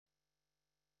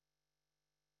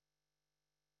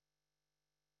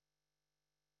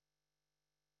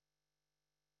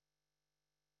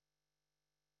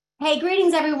Hey,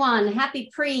 greetings, everyone.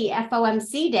 Happy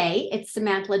pre-FOMC day. It's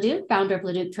Samantha LeDuc, founder of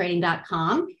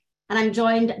LeDucTrading.com. And I'm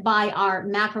joined by our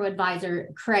macro advisor,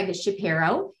 Craig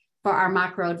Shapiro, for our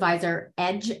macro advisor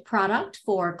Edge product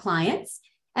for clients.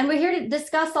 And we're here to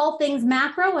discuss all things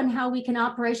macro and how we can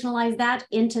operationalize that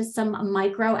into some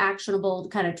micro actionable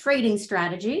kind of trading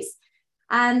strategies.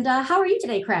 And how are you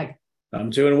today, Craig?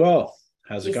 I'm doing well.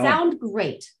 How's it going? You sound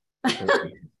great.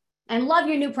 And love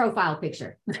your new profile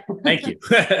picture. Thank you.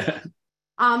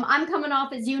 I'm coming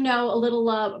off, as you know, a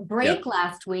little break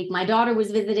last week. My daughter was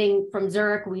visiting from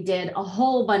Zurich. We did a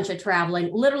whole bunch of traveling,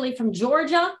 literally from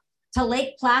Georgia to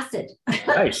Lake Placid.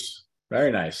 Nice.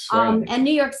 Very nice. Very nice. And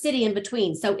New York City in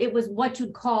between. So it was what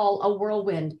you'd call a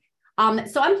whirlwind.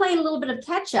 So I'm playing a little bit of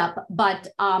catch up, but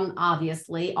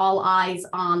obviously all eyes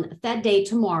on Fed Day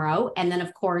tomorrow. And then,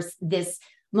 of course, this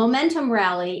momentum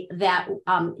rally that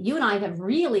you and I have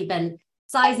really been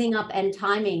sizing up and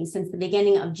timing since the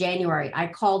beginning of January. I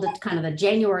called it kind of the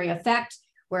January effect,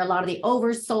 where a lot of the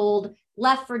oversold,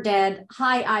 left for dead,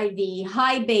 high IV,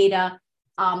 high beta,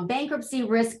 bankruptcy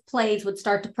risk plays would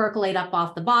start to percolate up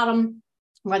off the bottom,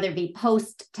 whether it be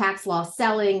post-tax loss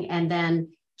selling and then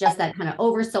just that kind of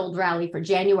oversold rally for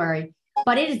January.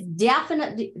 But it is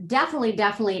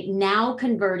definitely now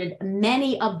converted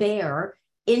many a bear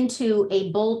into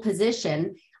a bull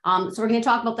position. So we're going to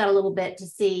talk about that a little bit to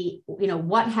see,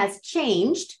 what has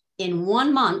changed in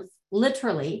 1 month,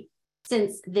 literally,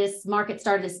 since this market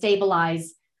started to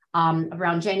stabilize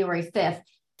around January 5th.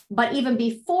 But even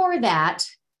before that,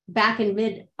 back in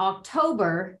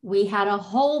mid-October, we had a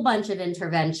whole bunch of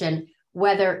intervention,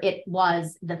 whether it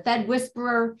was the Fed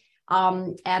whisperer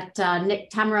at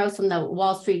Nick Timiraos from the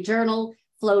Wall Street Journal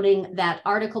floating that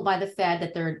article by the Fed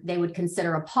that they would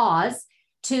consider a pause,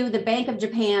 to the Bank of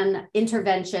Japan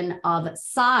intervention of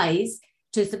size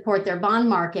to support their bond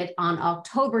market on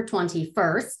October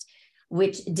 21st,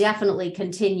 which definitely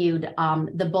continued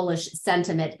the bullish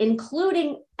sentiment,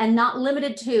 including and not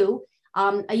limited to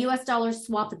a US dollar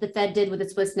swap that the Fed did with the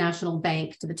Swiss National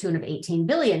Bank to the tune of 18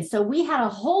 billion. So we had a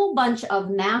whole bunch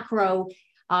of macro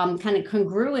kind of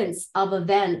congruence of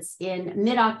events in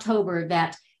mid-October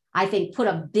that I think put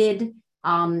a bid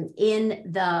in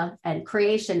the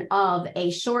creation of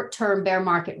a short-term bear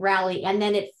market rally. And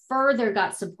then it further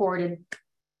got supported,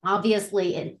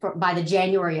 obviously, by the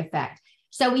January effect.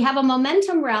 So we have a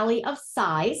momentum rally of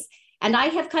size. And I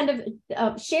have kind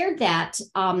of shared that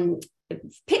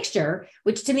picture,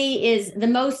 which to me is the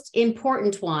most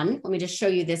important one. Let me just show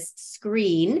you this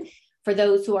screen for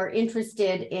those who are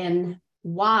interested in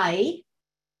why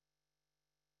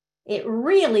it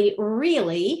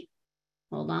really,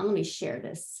 hold on, let me share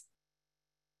this,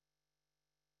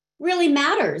 really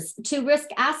matters to risk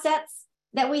assets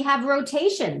that we have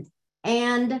rotation,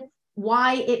 and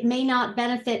why it may not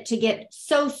benefit to get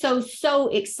so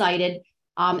excited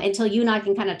until you and I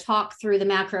can kind of talk through the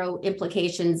macro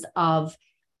implications of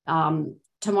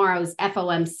tomorrow's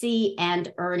FOMC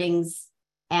and earnings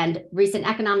and recent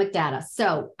economic data.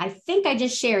 So I think I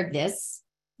just shared this.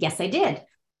 Yes, I did.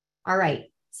 All right.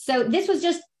 So this was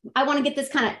just, I want to get this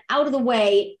kind of out of the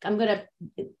way. I'm going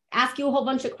to ask you a whole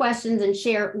bunch of questions and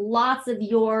share lots of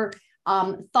your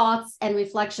thoughts and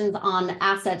reflections on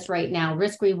assets right now,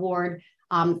 risk reward,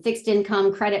 fixed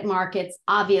income, credit markets,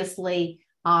 obviously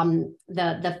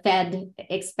the Fed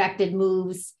expected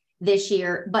moves this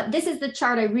year. But this is the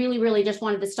chart I really just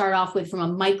wanted to start off with from a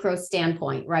micro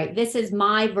standpoint, right? This is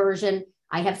my version.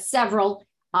 I have several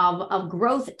of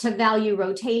growth to value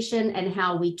rotation and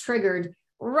how we triggered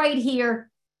right here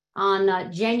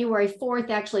on January 4th.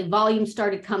 Actually, volume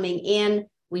started coming in.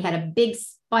 We had a big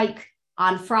spike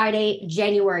on Friday,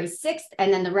 January 6th,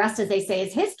 and then the rest, as they say,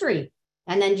 is history.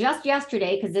 And then just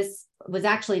yesterday, because this was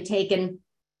actually taken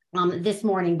this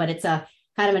morning, but it's a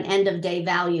kind of an end of day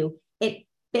value, it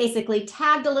basically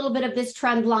tagged a little bit of this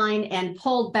trend line and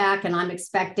pulled back, and I'm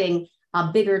expecting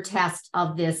a bigger test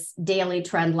of this daily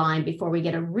trend line before we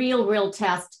get a real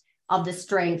test of the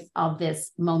strength of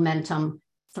this momentum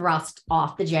thrust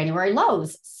off the January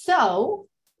lows. So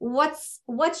what's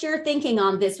your thinking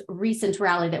on this recent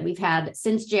rally that we've had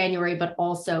since January, but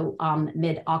also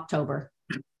mid-October?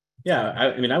 Yeah,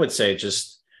 I would say,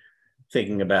 just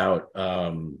thinking about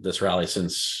this rally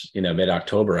since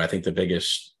mid-October, I think the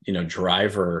biggest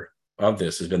driver of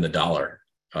this has been the dollar.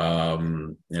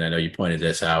 And I know you pointed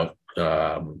this out,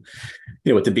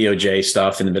 with the BOJ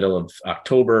stuff in the middle of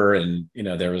October, and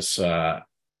there was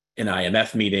an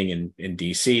IMF meeting in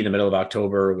DC in the middle of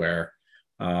October where,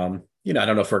 I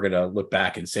don't know if we're going to look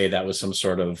back and say that was some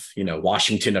sort of,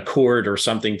 Washington Accord or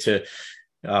something to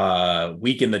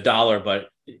weaken the dollar, but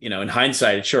in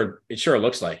hindsight, it sure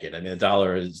looks like it. I mean,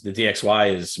 the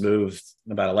DXY has moved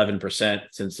about 11%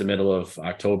 since the middle of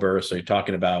October. So you're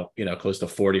talking about, close to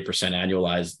 40%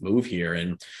 annualized move here.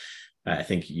 And I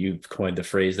think you've coined the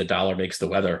phrase "the dollar makes the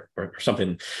weather" or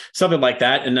something like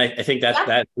that. And I think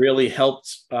that really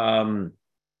helped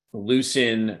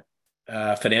loosen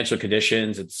financial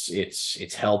conditions.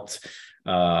 It's helped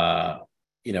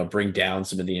bring down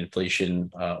some of the inflation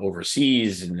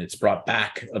overseas, and it's brought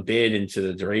back a bit into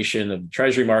the duration of the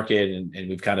treasury market, and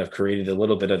we've kind of created a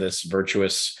little bit of this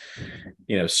virtuous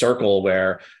circle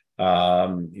where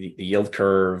the yield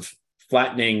curve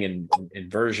flattening and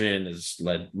inversion has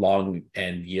led long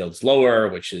end yields lower,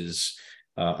 which has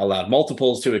allowed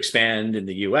multiples to expand in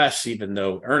the US, even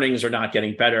though earnings are not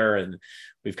getting better. And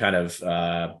we've kind of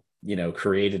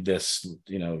created this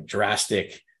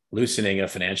drastic loosening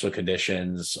of financial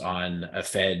conditions on a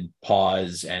Fed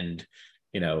pause and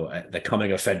the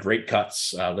coming of Fed rate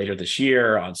cuts later this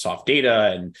year on soft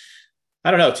data. And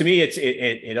I don't know, to me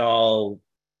it all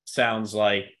sounds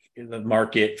like the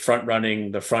market front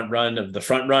running the front run of the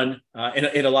front run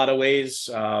in a lot of ways,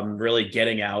 really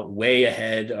getting out way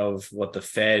ahead of what the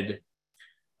Fed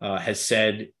has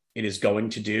said it is going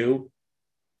to do,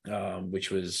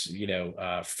 which was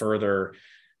further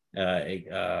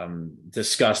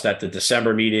discussed at the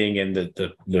December meeting, and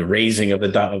the raising of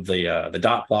the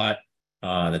dot plot,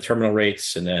 the terminal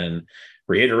rates, and then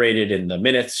reiterated in the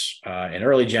minutes in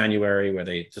early January, where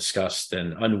they discussed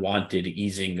an unwanted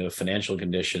easing of financial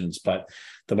conditions. But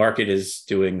the market is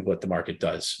doing what the market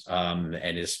does,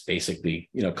 and is basically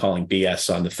calling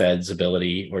BS on the Fed's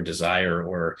ability or desire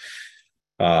or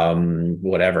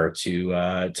whatever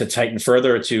to tighten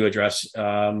further to address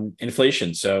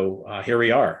inflation. So here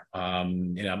we are.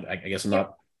 I guess I'm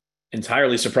not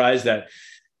entirely surprised that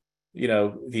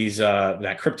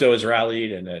that crypto has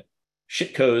rallied, and that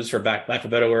shitcoins, for lack of a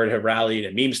better word, have rallied,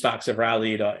 and meme stocks have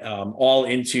rallied, all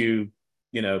into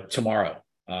tomorrow.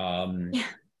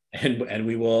 And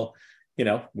we will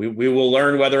we will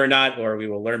learn whether or not, or we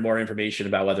will learn more information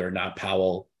about whether or not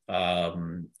Powell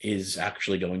is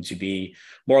actually going to be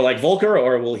more like Volcker,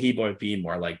 or will he be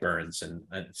more like Burns? And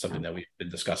that's something that we've been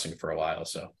discussing for a while.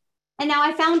 So. And now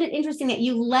I found it interesting that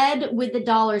you led with the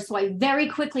dollar. So I very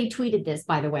quickly tweeted this,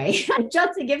 by the way,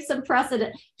 just to give some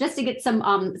precedent, just to get some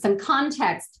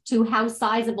context to how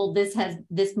sizable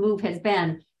this move has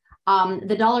been.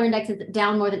 The dollar index is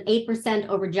down more than 8%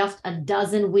 over just a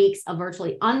dozen weeks, a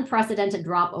virtually unprecedented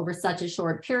drop over such a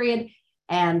short period.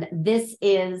 And this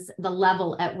is the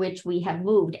level at which we have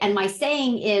moved. And my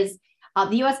saying is,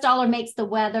 the US dollar makes the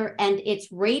weather, and its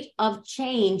rate of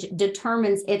change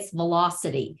determines its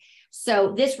velocity.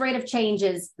 So this rate of change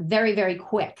is very, very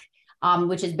quick,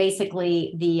 which is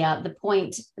basically the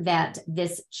point that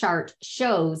this chart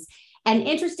shows. And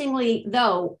interestingly,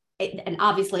 though, and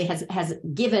obviously has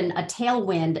given a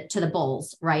tailwind to the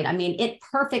bulls, right? I mean, it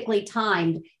perfectly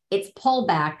timed its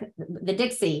pullback, the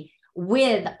Dixie,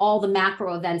 with all the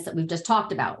macro events that we've just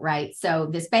talked about, right? So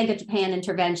this Bank of Japan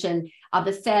intervention,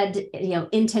 the Fed,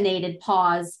 intonated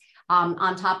pause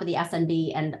on top of the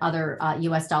SNB and other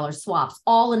US dollar swaps,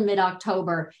 all in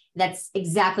mid-October. That's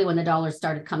exactly when the dollar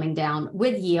started coming down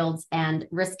with yields, and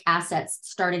risk assets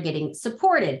started getting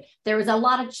supported. There was a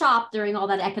lot of chop during all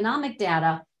that economic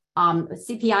data,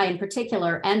 CPI in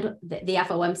particular, and the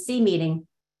FOMC meeting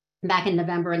back in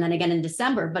November and then again in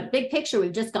December. But big picture,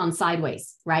 we've just gone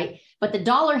sideways, right? But the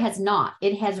dollar has not.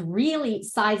 It has really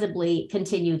sizably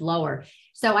continued lower.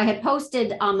 So I had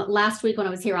posted last week when I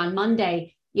was here on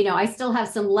Monday, I still have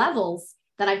some levels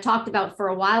that I've talked about for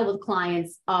a while with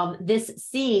clients of this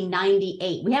seeing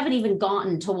 98. We haven't even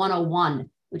gotten to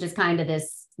 101, which is kind of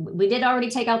this. We did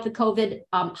already take out the COVID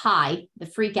high, the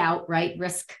freak out, right?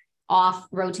 Risk off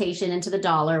rotation into the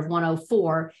dollar of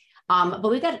 104. But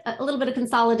we've got a little bit of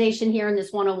consolidation here in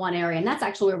this 101 area, and that's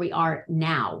actually where we are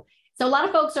now. So a lot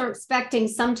of folks are expecting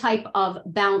some type of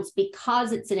bounce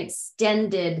because it's an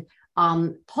extended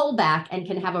pullback and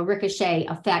can have a ricochet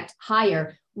effect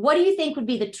higher. What do you think would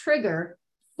be the trigger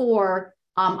for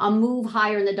a move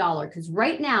higher in the dollar? Because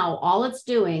right now, all it's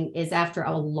doing is, after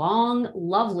a long,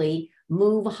 lovely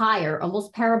move higher,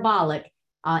 almost parabolic,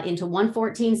 into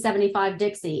 114.75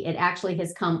 Dixie, it actually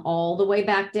has come all the way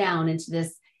back down into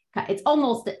this. It's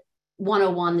almost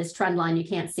 101, this trend line. You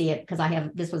can't see it because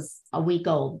this was a week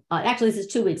old. Actually, this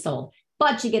is 2 weeks old,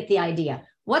 but you get the idea.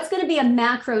 What's going to be a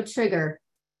macro trigger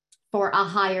for a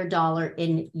higher dollar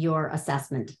in your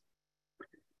assessment?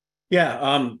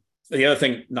 Yeah. The other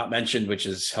thing not mentioned, which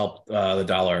has helped the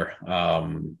dollar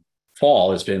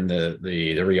fall has been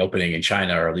the reopening in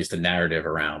China, or at least the narrative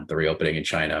around the reopening in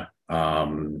China.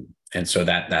 And so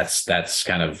that's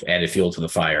kind of added fuel to the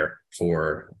fire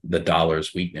for the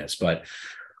dollar's weakness. But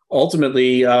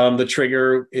ultimately, the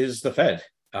trigger is the Fed,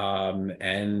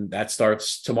 and that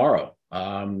starts tomorrow.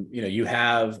 You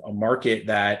have a market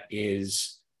that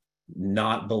is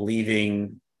not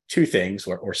believing two things,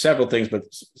 or several things, but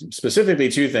specifically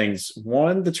two things.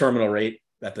 One, the terminal rate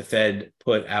that the Fed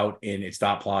put out in its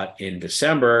dot plot in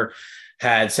December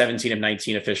had 17 of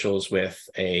 19 officials with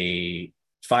a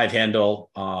 5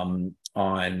 handle on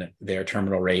their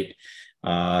terminal rate.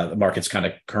 The market's kind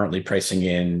of currently pricing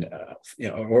in,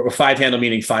 or 5 handle,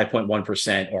 meaning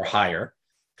 5.1% or higher,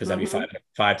 because that'd be 5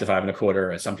 to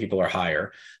 5.25. And some people are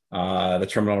higher. The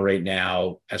terminal rate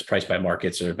now, as priced by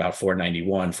markets, are about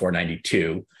 491,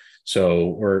 492. So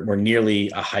we're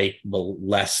nearly a hike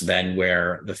less than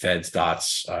where the Fed's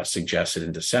dots suggested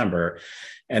in December.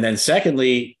 And then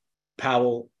secondly,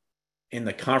 Powell in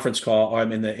the conference call, or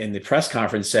in the press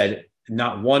conference, said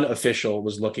not one official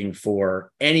was looking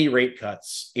for any rate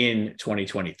cuts in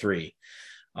 2023.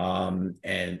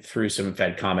 And through some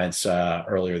Fed comments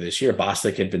earlier this year,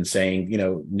 Bostic had been saying,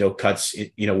 no cuts,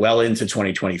 well into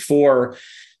 2024.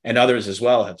 And others as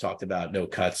well have talked about no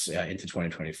cuts into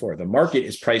 2024. The market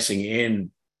is pricing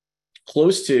in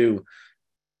close to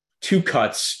 2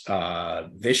 cuts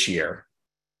this year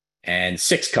and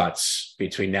 6 cuts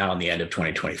between now and the end of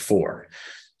 2024.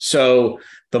 So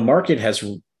the market has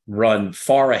run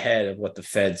far ahead of what the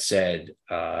Fed said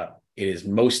it is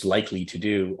most likely to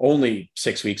do only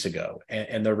 6 weeks ago.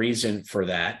 And the reason for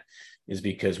that is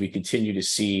because we continue to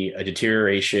see a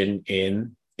deterioration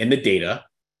in the data,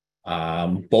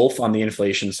 both on the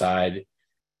inflation side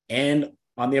and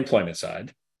on the employment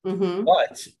side.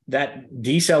 But that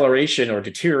deceleration or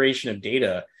deterioration of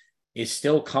data is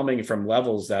still coming from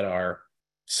levels that are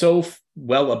so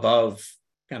well above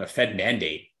kind of Fed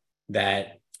mandate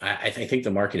that I think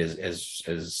the market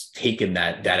has taken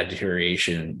that data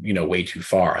deterioration, way too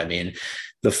far. I mean,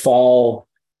 the fall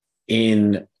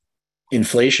in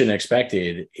inflation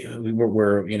expected,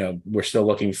 we're still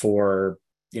looking for,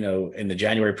 in the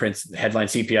January prints, headline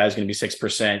CPI is going to be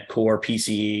 6%, core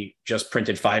PCE just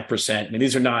printed 5%. I mean,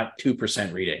 these are not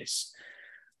 2% readings.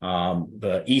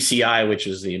 The ECI, which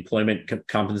is the employment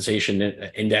compensation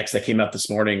index that came out this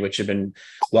morning, which had been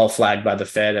well flagged by the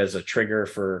Fed as a trigger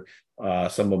for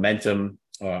some momentum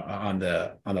on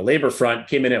the labor front,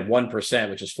 came in at 1%,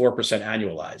 which is 4%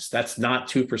 annualized. That's not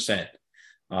 2%.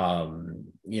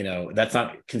 That's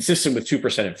not consistent with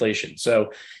 2% inflation.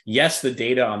 So yes, the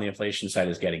data on the inflation side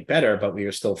is getting better, but we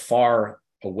are still far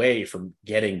away from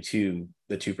getting to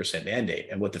the 2% mandate.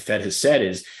 And what the Fed has said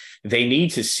is they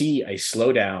need to see a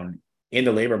slowdown in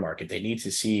the labor market. They need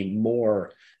to see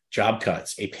more job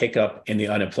cuts, a pickup in the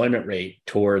unemployment rate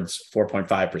towards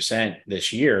 4.5%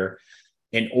 this year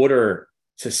in order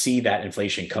to see that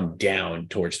inflation come down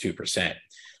towards 2%.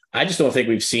 I just don't think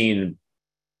we've seen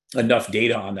enough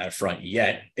data on that front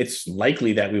yet. It's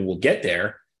likely that we will get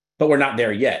there, but we're not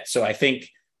there yet. So I think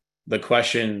the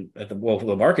question that the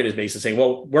market is basically saying,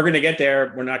 well, we're going to get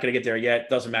there. We're not going to get there yet.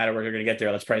 Doesn't matter. We're going to get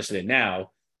there. Let's price it in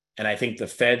now. And I think the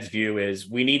Fed's view is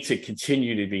we need to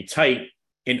continue to be tight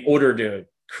in order to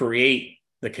create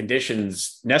the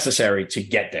conditions necessary to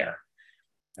get there.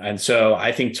 And so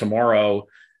I think tomorrow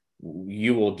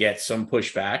you will get some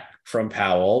pushback from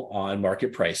Powell on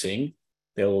market pricing.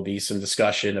 There will be some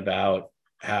discussion about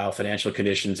how financial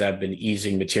conditions have been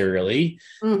easing materially,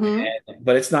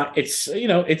 but it's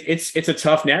a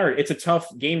tough narrative. It's a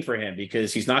tough game for him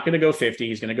because he's not going to go 50.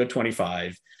 He's going to go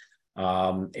 25.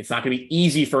 It's not going to be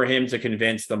easy for him to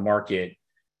convince the market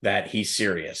that he's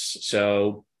serious.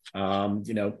 So,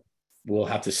 we'll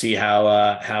have to see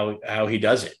how he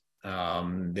does it.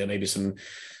 There may be some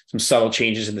subtle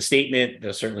changes in the statement.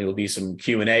 There certainly will be some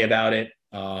Q&A about it.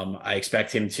 I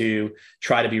expect him to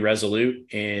try to be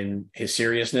resolute in his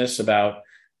seriousness about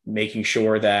making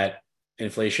sure that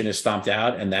inflation is stomped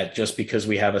out and that just because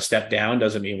we have a step down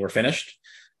doesn't mean we're finished.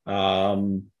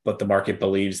 But the market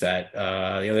believes that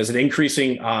there's an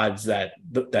increasing odds that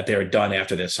they're done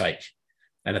after this hike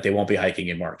and that they won't be hiking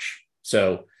in March.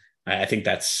 So I think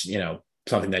that's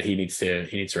something that he needs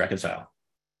to reconcile.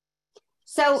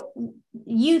 So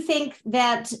you think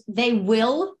that they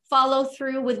will follow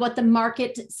through with what the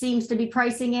market seems to be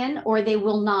pricing in, or they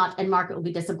will not, and market will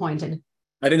be disappointed?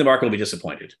 I think the market will be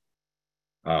disappointed.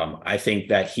 I think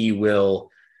that he will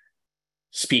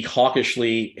speak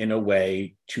hawkishly in a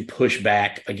way to push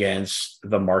back against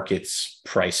the market's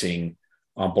pricing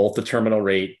on both the terminal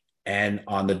rate and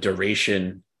on the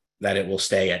duration that it will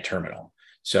stay at terminal.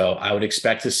 So I would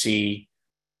expect to see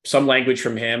some language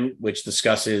from him, which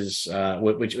discusses,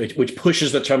 which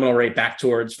pushes the terminal rate back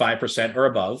towards 5% or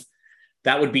above.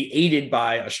 That would be aided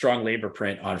by a strong labor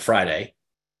print on Friday,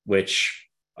 which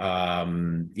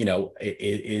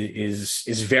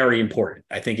is very important.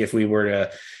 I think if we were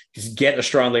to just get a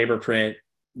strong labor print,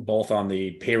 both on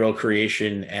the payroll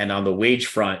creation and on the wage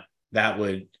front, that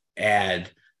would add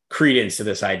credence to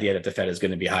this idea that the Fed is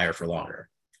going to be higher for longer.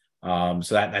 So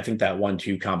that I think that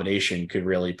 1-2 combination could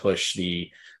really push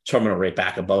the terminal rate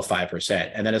back above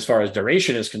 5%. And then as far as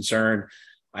duration is concerned,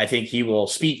 I think he will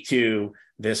speak to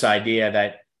this idea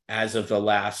that as of the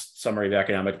last summary of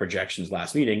economic projections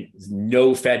last meeting,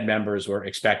 no Fed members were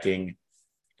expecting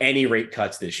any rate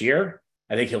cuts this year.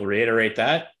 I think he'll reiterate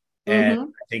that. And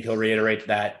I think he'll reiterate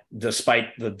that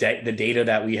despite the data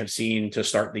that we have seen to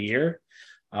start the year,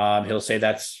 he'll say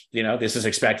that's, this is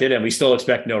expected and we still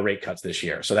expect no rate cuts this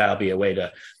year. So that'll be a way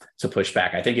to push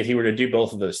back. I think if he were to do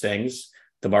both of those things,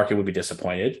 the market would be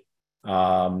disappointed.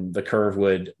 The curve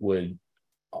would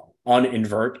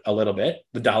uninvert a little bit.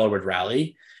 The dollar would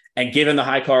rally. And given the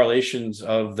high correlations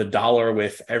of the dollar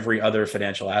with every other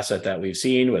financial asset that we've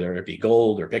seen, whether it be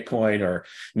gold or Bitcoin or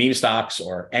meme stocks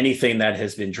or anything that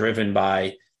has been driven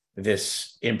by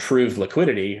this improved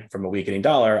liquidity from a weakening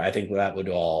dollar, I think that would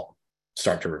all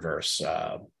start to reverse,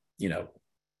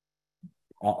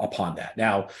 upon that.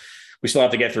 Now, we still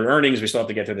have to get through earnings. We still have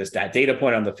to get through that data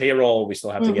point on the payroll. We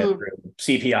still have to get through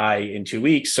CPI in 2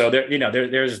 weeks. So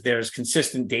there's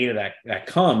consistent data that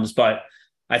comes, but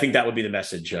I think that would be the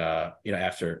message,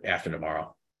 after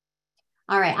tomorrow.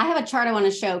 All right. I have a chart I want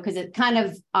to show because it kind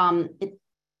of, a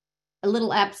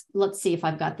little apps. Let's see if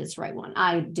I've got this right one.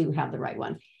 I do have the right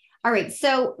one. All right.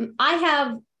 So I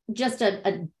have just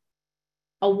a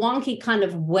wonky kind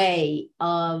of way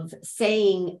of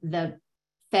saying the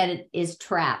Fed is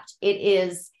trapped. It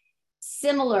is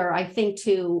similar, I think,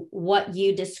 to what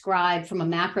you described from a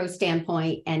macro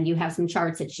standpoint, and you have some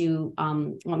charts that you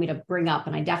want me to bring up,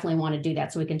 and I definitely want to do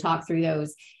that so we can talk through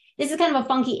those. This is kind of a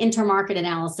funky intermarket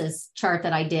analysis chart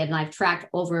that I did, and I've tracked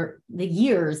over the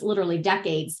years, literally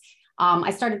decades.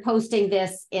 I started posting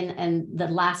this in the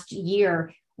last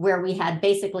year where we had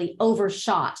basically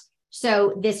overshot.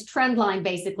 So this trend line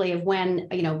basically of when,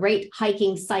 rate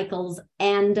hiking cycles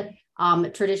end,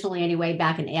 traditionally anyway,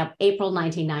 back in April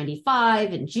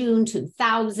 1995 and June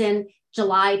 2000,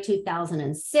 July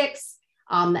 2006.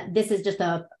 This is just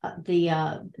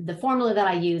the formula that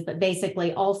I use, but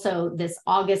basically also this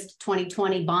August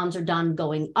 2020 bonds are done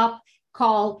going up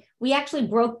call. We actually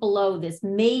broke below this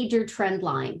major trend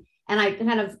line. And I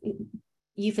kind of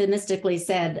euphemistically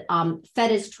said,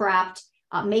 Fed is trapped.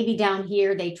 Maybe down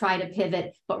here, they try to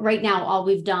pivot, but right now, all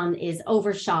we've done is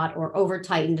overshot or over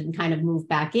tightened and kind of moved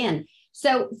back in.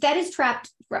 So Fed is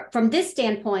trapped from this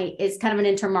standpoint is kind of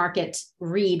an intermarket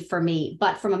read for me.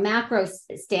 But from a macro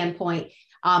standpoint,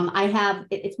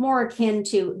 it's more akin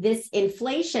to this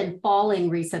inflation falling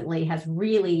recently has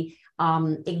really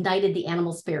ignited the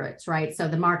animal spirits, right? So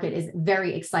the market is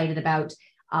very excited about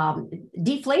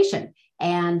deflation.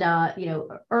 And,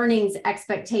 earnings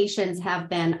expectations have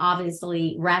been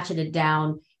obviously ratcheted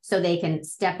down so they can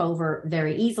step over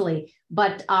very easily.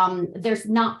 But there's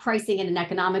not pricing in an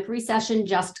economic recession,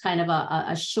 just kind of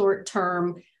a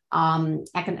short-term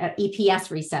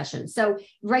EPS recession. So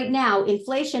right now,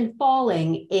 inflation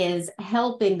falling is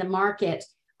helping the market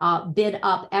bid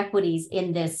up equities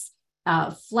in this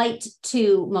flight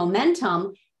to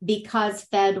momentum, because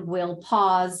Fed will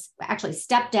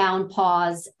step down,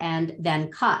 pause, and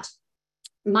then cut.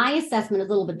 My assessment is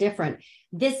a little bit different.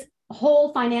 This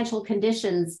whole financial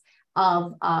conditions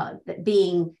of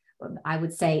being, I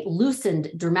would say,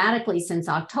 loosened dramatically since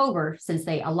October, since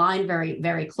they align very,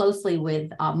 very closely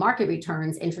with market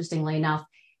returns, interestingly enough,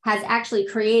 has actually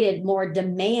created more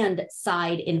demand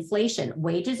side inflation.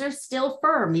 Wages are still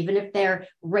firm, even if their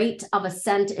rate of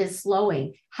ascent is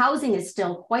slowing. Housing is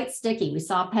still quite sticky. We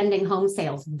saw pending home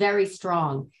sales very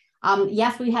strong.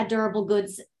 Yes, we had durable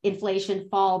goods inflation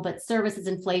fall, but services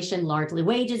inflation, largely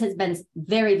wages, has been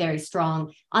very, very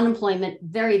strong. Unemployment,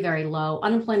 very, very low.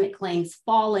 Unemployment claims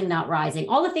falling, not rising.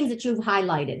 All the things that you've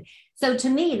highlighted. So to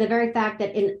me, the very fact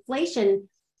that inflation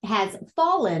has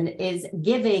fallen is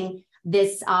giving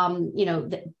this,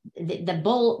 the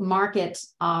bull market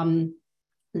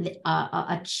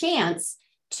a chance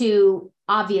to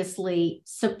obviously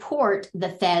support the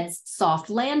Fed's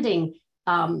soft landing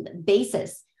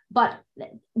basis. But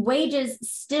wages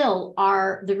still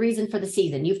are the reason for the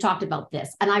season. You've talked about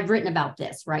this, and I've written about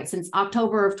this, right? Since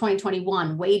October of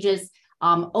 2021, wages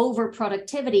over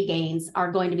productivity gains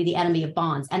are going to be the enemy of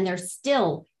bonds, and they're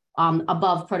still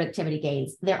above productivity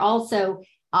gains. They're also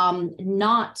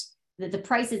not the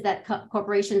prices that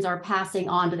corporations are passing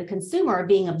on to the consumer are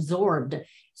being absorbed.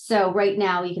 So right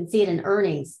now you can see it in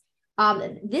earnings.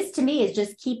 This to me is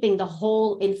just keeping the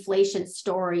whole inflation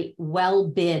story well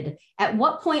bid. At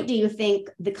what point do you think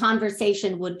the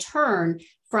conversation would turn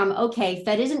from, okay,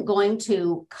 Fed isn't going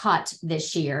to cut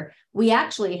this year. We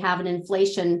actually have an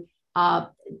inflation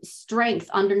strength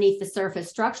underneath the surface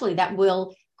structurally that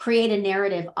will create a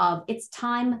narrative of it's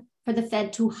time for the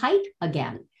Fed to hike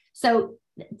again. So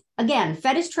again,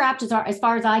 Fed is trapped as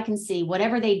far as I can see.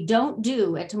 Whatever they don't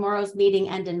do at tomorrow's meeting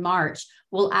and in March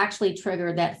will actually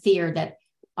trigger that fear that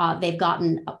they've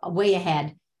gotten way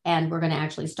ahead and we're going to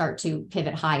actually start to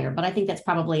pivot higher. But I think that's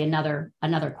probably another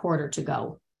quarter to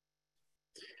go.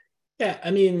 Yeah,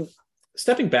 I mean,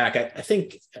 stepping back, I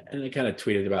think, and I kind of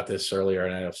tweeted about this earlier,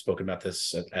 and I've spoken about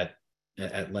this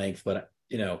at length, but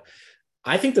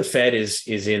I think the Fed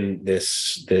is in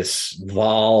this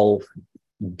vol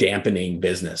dampening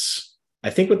business.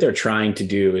 I think what they're trying to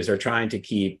do is they're trying to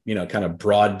keep, kind of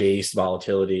broad-based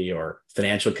volatility or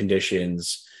financial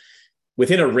conditions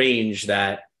within a range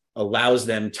that allows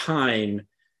them time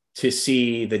to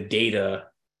see the data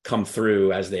come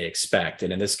through as they expect.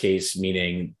 And in this case,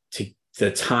 meaning the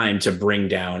time to bring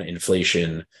down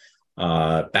inflation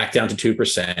back down to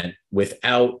 2%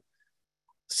 without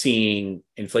seeing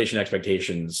inflation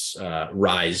expectations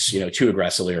rise, too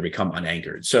aggressively or become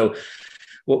unanchored. So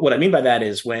what I mean by that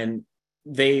is when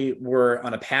they were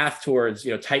on a path towards,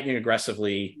 tightening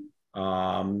aggressively,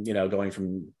 going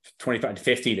from 25 to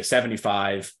 50 to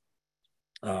 75,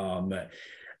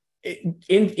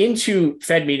 into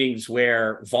Fed meetings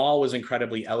where vol was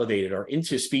incredibly elevated, or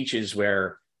into speeches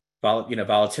where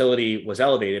volatility was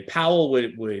elevated, Powell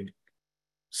would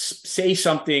say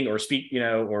something or speak,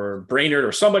 or Brainerd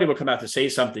or somebody would come out to say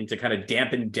something to kind of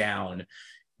dampen down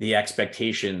the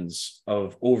expectations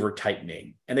of over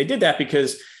tightening. And they did that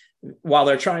because while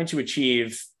they're trying to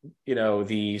achieve,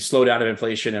 the slowdown of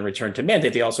inflation and return to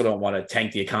mandate, they also don't want to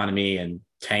tank the economy and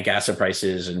tank asset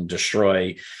prices and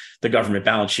destroy the government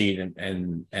balance sheet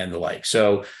and the like.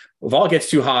 So if vol gets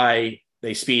too high,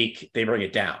 they speak, they bring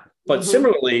it down. But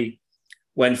similarly,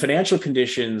 when financial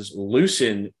conditions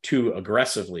loosen too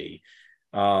aggressively,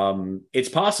 it's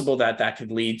possible that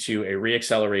could lead to a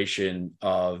reacceleration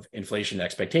of inflation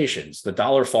expectations. The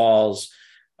dollar falls,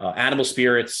 animal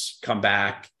spirits come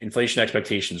back, inflation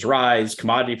expectations rise,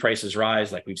 commodity prices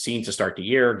rise, like we've seen to start the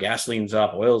year. Gasoline's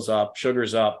up, oil's up,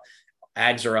 sugar's up,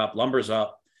 ags are up, lumber's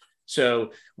up.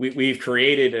 So we've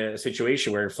created a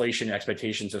situation where inflation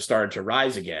expectations have started to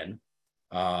rise again.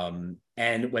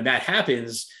 And when that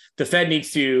happens, the Fed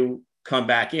needs to come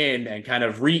back in and kind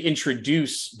of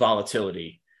reintroduce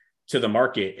volatility to the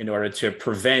market in order to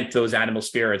prevent those animal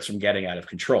spirits from getting out of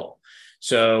control.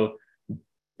 So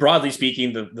broadly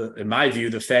speaking, in my view,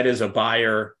 the Fed is a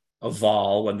buyer of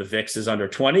vol when the VIX is under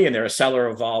 20, and they're a seller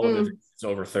of vol when the VIX is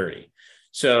over 30.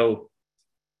 So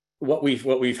what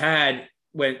we've had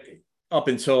went up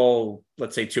until,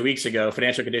 let's say, 2 weeks ago,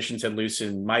 financial conditions had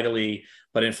loosened mightily,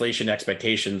 but inflation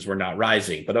expectations were not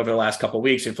rising. But over the last couple of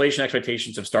weeks, inflation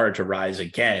expectations have started to rise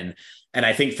again. And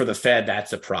I think for the Fed,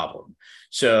 that's a problem.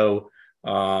 So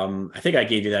I think I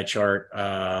gave you that chart.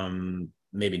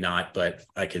 Maybe not, but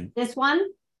I could. This one?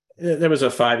 There was a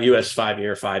US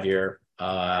five-year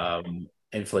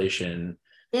inflation.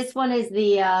 This one is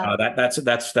the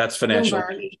that's financial.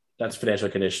 Bloomberg. That's financial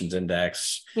conditions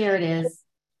index. Here it is.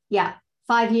 Yeah,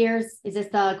 5 years. Is this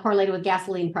the correlated with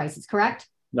gasoline prices? Correct.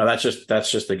 No, that's just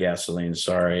the gasoline.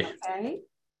 Sorry. Okay.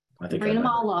 I think bring them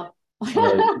all up. I'm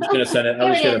just gonna send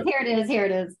it. Here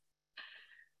it is.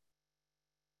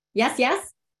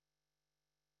 Yes.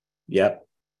 Yep.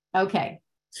 Okay.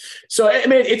 So I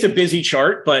mean, it's a busy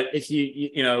chart, but if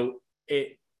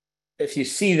if you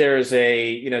see there's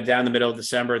a down the middle of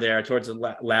December there towards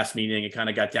the last meeting, it kind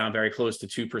of got down very close to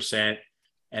 2%,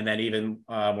 and then even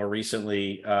more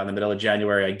recently in the middle of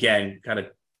January, again kind of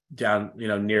down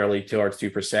nearly towards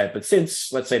 2%. But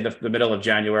since, let's say, the middle of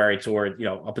January toward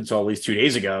up until at least 2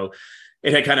 days ago,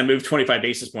 it had kind of moved 25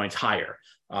 basis points higher,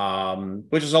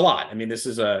 which is a lot. I mean, this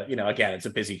is again, it's a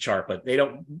busy chart, but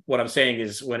what I'm saying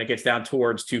is when it gets down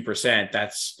towards 2%,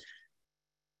 that's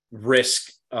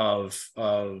risk of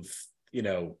the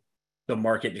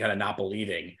market kind of not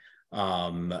believing,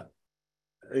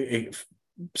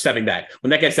 stepping back. When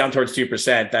that gets down towards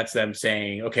 2%, that's them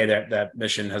saying, okay, that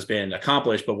mission has been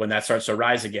accomplished. But when that starts to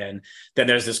rise again, then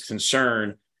there's this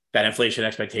concern that inflation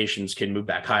expectations can move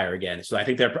back higher again. So I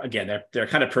think they're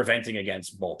kind of preventing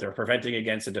against both. They're preventing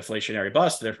against a deflationary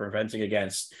bust. They're preventing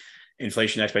against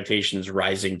inflation expectations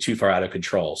rising too far out of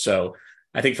control. So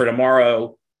I think for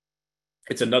tomorrow,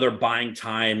 it's another buying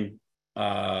time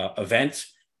event.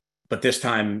 but this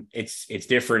time it's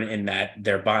different in that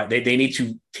they need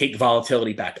to take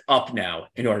volatility back up now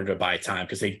in order to buy time,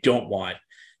 because they don't want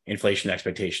inflation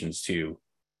expectations to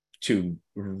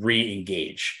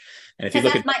re-engage. And if you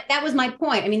look that was my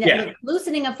point. I mean, the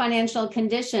loosening of financial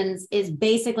conditions is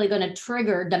basically going to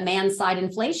trigger demand side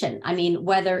inflation. I mean,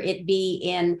 whether it be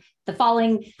in the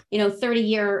falling,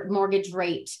 30-year mortgage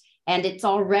rate, and it's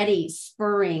already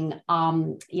spurring,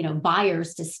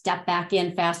 buyers to step back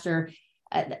in faster.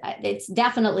 It's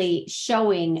definitely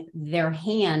showing their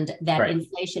hand that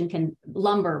inflation can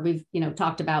lumber. We've,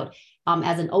 talked about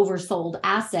as an oversold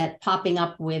asset popping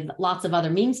up with lots of other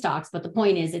meme stocks. But the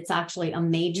point is, it's actually a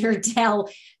major tell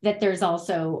that there's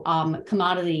also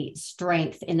commodity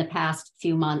strength in the past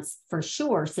few months, for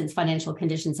sure, since financial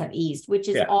conditions have eased, which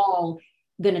is all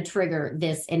going to trigger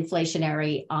this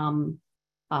inflationary,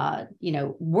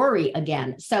 worry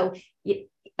again. So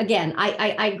again,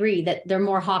 I agree that they're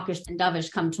more hawkish than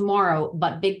dovish come tomorrow,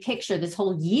 but big picture, this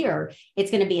whole year, it's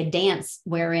going to be a dance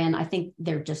wherein I think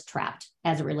they're just trapped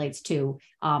as it relates to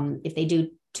if they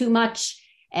do too much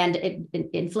and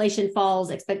inflation falls,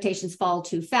 expectations fall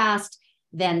too fast,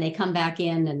 then they come back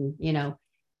in and,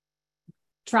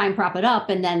 try and prop it up.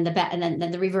 And then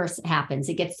the reverse happens.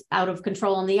 It gets out of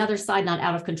control on the other side, not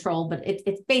out of control, but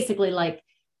it's basically like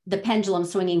the pendulum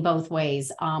swinging both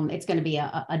ways. It's going to be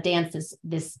a dance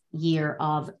this year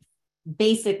of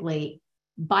basically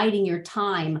biding your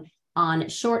time on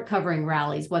short covering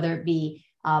rallies, whether it be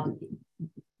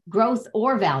growth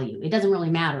or value. It doesn't really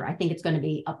matter. I think it's going to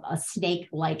be a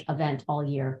snake-like event all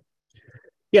year.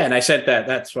 Yeah, and I sent that.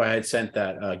 That's why I sent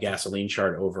that gasoline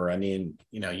chart over. I mean,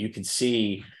 you can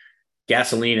see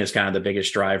gasoline is kind of the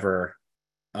biggest driver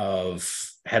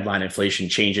of headline inflation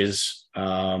changes.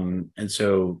 And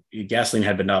so gasoline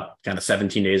had been up kind of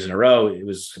 17 days in a row. It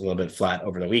was a little bit flat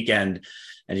over the weekend.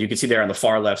 And you can see there on the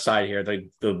far left side here,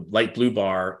 the light blue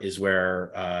bar is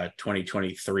where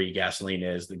 2023 gasoline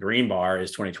is. The green bar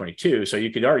is 2022. So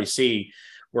you could already see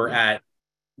we're at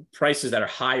prices that are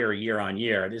higher year on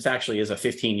year. This actually is a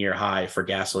 15-year high for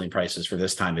gasoline prices for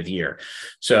this time of year.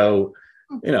 So,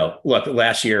 look,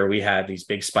 last year we had these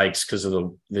big spikes because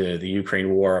of the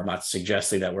Ukraine war. I'm not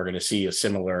suggesting that we're going to see a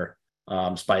similar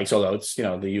spikes, although it's,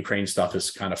 the Ukraine stuff has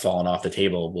kind of fallen off the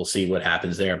table. We'll see what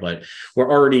happens there. But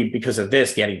we're already, because of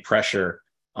this, getting pressure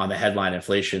on the headline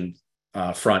inflation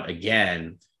front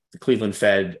again. The Cleveland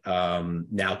Fed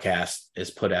nowcast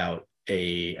has put out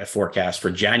a forecast for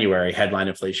January headline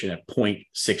inflation at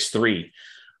 0.63.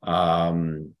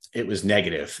 It was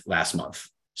negative last month.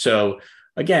 So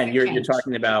again, you're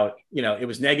talking about, it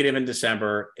was negative in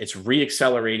December. It's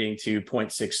reaccelerating to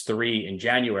 0.63 in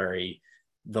January.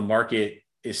 The market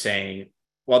is saying,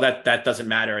 well, that doesn't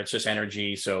matter. It's just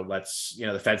energy. So let's,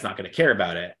 the Fed's not going to care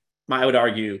about it. I would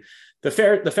argue the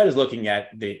Fed is looking at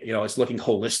it's looking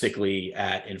holistically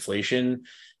at inflation.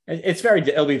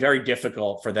 It'll be very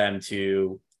difficult for them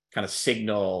to kind of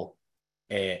signal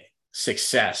a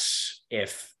success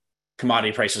if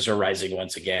commodity prices are rising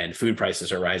once again, food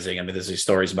prices are rising. I mean, there's these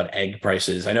stories about egg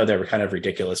prices. I know they were kind of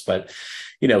ridiculous, but,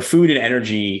 food and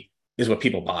energy is what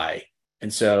people buy.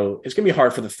 And so it's going to be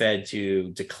hard for the Fed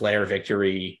to declare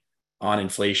victory on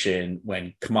inflation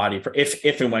when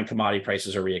if and when commodity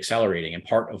prices are reaccelerating. And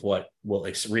part of what will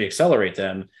reaccelerate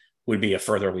them would be a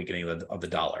further weakening of the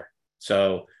dollar.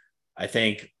 So I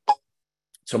think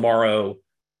tomorrow,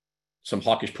 some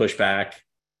hawkish pushback,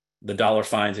 the dollar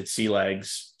finds its sea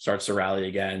legs, starts to rally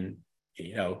again,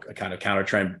 a kind of counter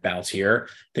trend bounce here.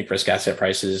 I think risk asset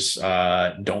prices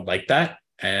don't like that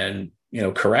and,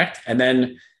 correct. And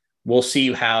then we'll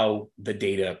see how the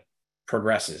data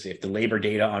progresses. If the labor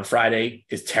data on Friday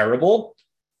is terrible,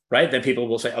 right, then people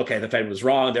will say, okay, the Fed was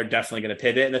wrong. They're definitely going to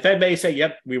pivot. And the Fed may say,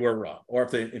 yep, we were wrong. Or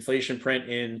if the inflation print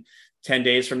in 10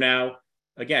 days from now,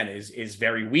 again, is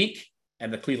very weak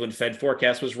and the Cleveland Fed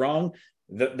forecast was wrong,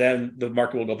 then the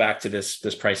market will go back to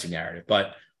this pricing narrative.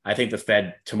 But I think the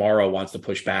Fed tomorrow wants to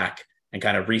push back and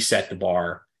kind of reset the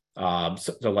bar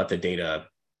to let the data,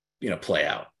 play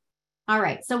out. All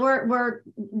right. So we're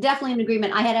definitely in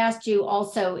agreement. I had asked you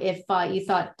also if you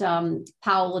thought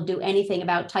Powell would do anything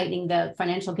about tightening the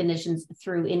financial conditions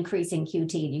through increasing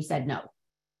QT, and you said no.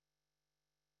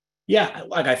 Yeah,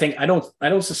 like I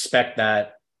don't suspect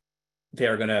that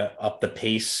they're going to up the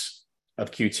pace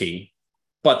of QT,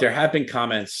 but there have been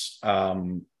comments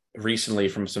recently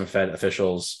from some Fed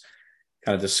officials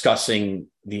kind of discussing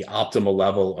the optimal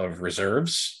level of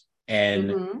reserves.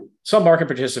 And some market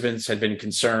participants had been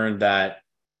concerned that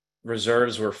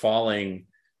reserves were falling,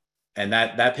 and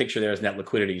that picture there is net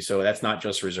liquidity. So that's not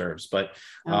just reserves, but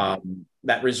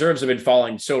that reserves have been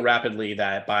falling so rapidly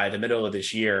that by the middle of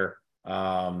this year,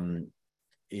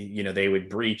 they would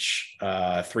breach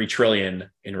 3 trillion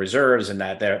in reserves, and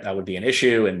that would be an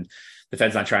issue. And the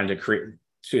Fed's not trying to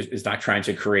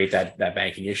create that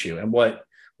banking issue. And what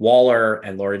Waller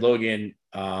and Lori Logan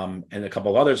and a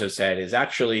couple of others have said is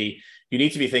actually you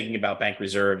need to be thinking about bank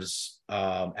reserves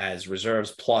as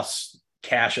reserves plus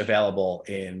cash available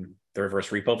in the reverse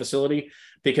repo facility,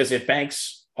 because if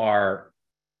banks are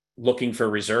looking for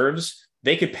reserves,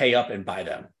 they could pay up and buy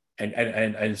them.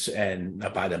 And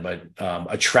not buy them, but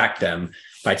attract them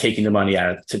by taking the money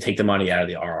out of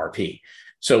the RRP.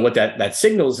 So what that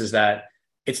signals is that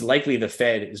it's likely the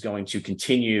Fed is going to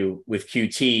continue with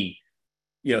QT,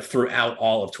 throughout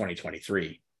all of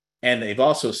 2023. And they've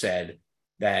also said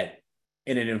that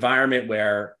in a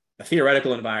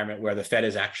theoretical environment where the Fed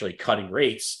is actually cutting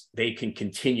rates, they can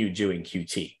continue doing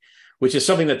QT, which is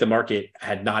something that the market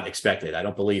had not expected. I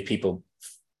don't believe people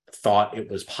thought it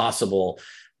was possible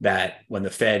that when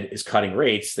the Fed is cutting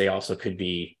rates, they also could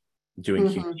be doing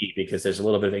QT, because there's a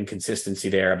little bit of inconsistency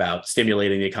there about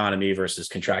stimulating the economy versus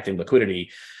contracting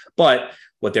liquidity. But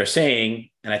what they're saying,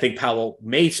 and I think Powell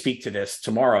may speak to this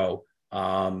tomorrow,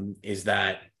 is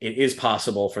that it is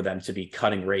possible for them to be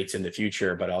cutting rates in the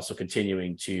future, but also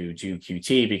continuing to do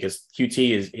QT, because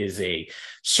QT is a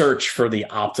search for the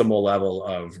optimal level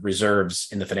of reserves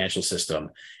in the financial system.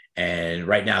 And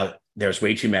right now, there's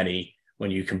way too many when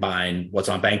you combine what's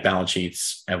on bank balance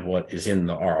sheets and what is in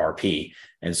the RRP.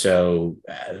 And so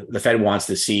the Fed wants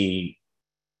to see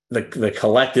the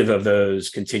collective of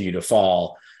those continue to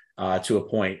fall to a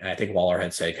point, and I think Waller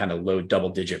had said kind of low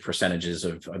double-digit percentages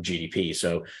of GDP.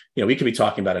 So, we could be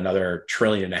talking about another $1.5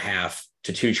 trillion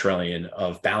to $2 trillion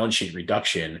of balance sheet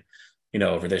reduction,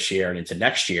 over this year and into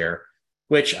next year,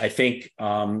 which I think,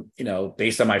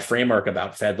 based on my framework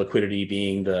about Fed liquidity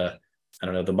being the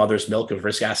mother's milk of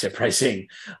risk asset pricing,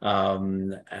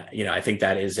 I think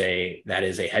that is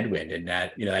a headwind. And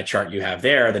that chart you have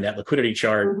there, the net liquidity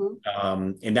chart,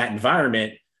 in that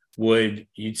environment,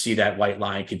 you'd see that white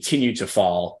line continue to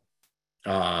fall.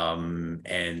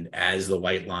 And as the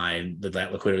white line, the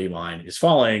net liquidity line is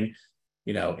falling,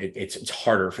 it's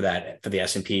harder for the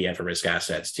S&P and for risk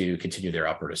assets to continue their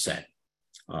upward ascent.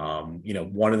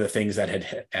 One of the things that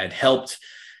had helped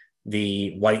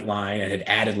the white line and had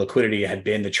added liquidity had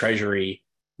been the Treasury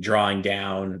drawing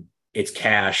down its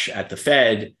cash at the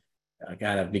Fed,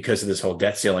 kind of because of this whole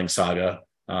debt ceiling saga.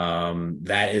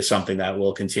 That is something that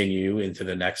will continue into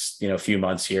the next few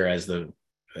months here as the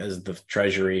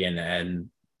Treasury and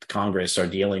Congress are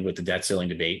dealing with the debt ceiling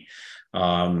debate.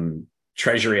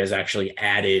 Treasury has actually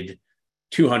added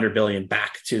 $200 billion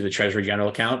back to the Treasury general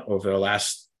account over the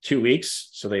last 2 weeks.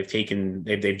 So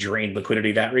they've drained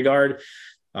liquidity that regard.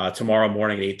 Tomorrow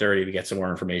morning at 8:30, we get some more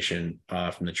information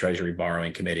from the Treasury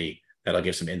Borrowing Committee that'll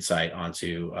give some insight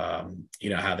onto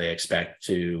how they expect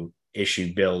to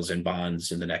issue bills and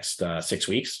bonds in the next 6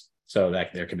 weeks. So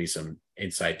that there could be some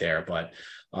insight there. But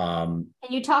and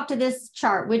you talked to this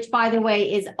chart, which, by the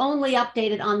way, is only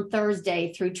updated on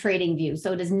Thursday through TradingView.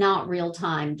 So it is not real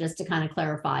time, just to kind of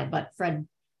clarify. But Fred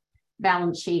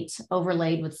balance sheet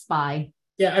overlaid with SPY.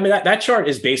 Yeah, I mean, that chart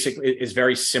is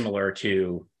very similar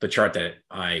to the chart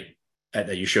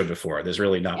that you showed before. There's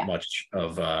really not much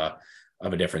of a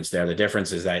difference there. The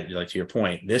difference is that, like, to your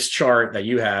point, this chart that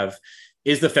you have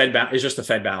is just the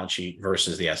Fed balance sheet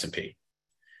versus the S&P.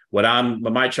 What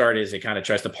my chart is, it kind of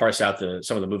tries to parse out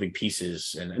some of the moving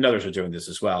pieces, and others are doing this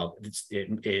as well.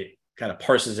 It kind of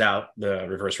parses out the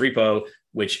reverse repo,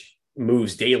 which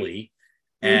moves daily,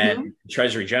 and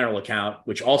Treasury general account,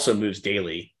 which also moves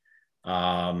daily,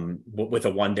 with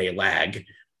a 1-day lag,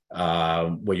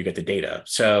 where you get the data.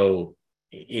 So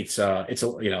it's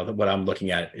what I'm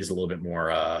looking at is a little bit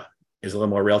more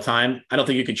real time. I don't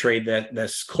think you can trade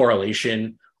this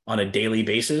correlation on a daily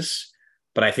basis,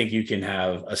 but I think you can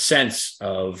have a sense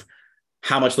of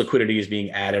how much liquidity is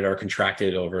being added or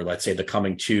contracted over, let's say, the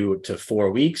coming 2 to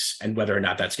 4 weeks, and whether or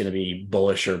not that's going to be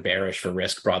bullish or bearish for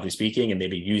risk, broadly speaking, and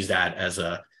maybe use that as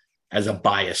a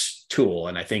bias tool.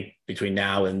 And I think between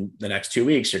now and the next 2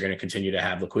 weeks, you're going to continue to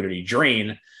have liquidity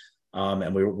drain.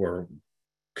 And we're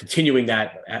continuing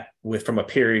that from a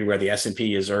period where the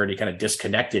S&P is already kind of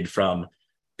disconnected from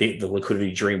the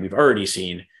liquidity drain we've already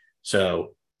seen.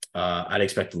 So I'd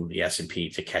expect the S&P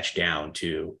to catch down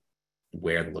to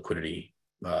where the liquidity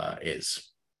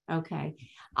is. Okay.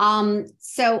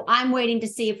 So I'm waiting to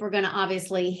see if we're going to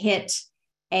obviously hit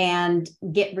and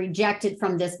get rejected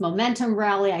from this momentum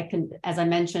rally. As I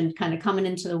mentioned, kind of coming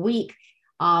into the week,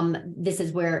 this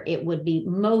is where it would be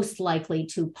most likely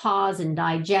to pause and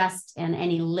digest, and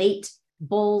any late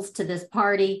bulls to this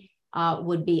party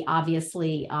would be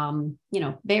obviously,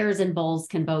 bears and bulls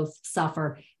can both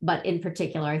suffer. But in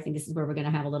particular, I think this is where we're going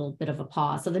to have a little bit of a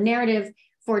pause. So the narrative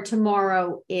for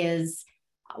tomorrow is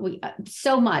we'd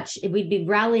be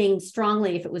rallying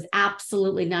strongly if it was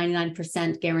absolutely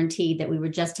 99% guaranteed that we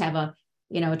would just have a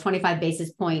 25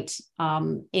 basis point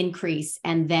increase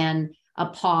and then a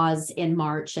pause in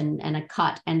March and a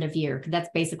cut end of year. That's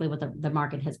basically what the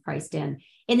market has priced in.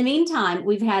 In the meantime,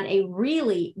 we've had a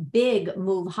really big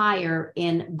move higher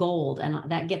in gold,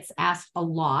 and that gets asked a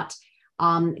lot.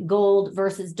 Gold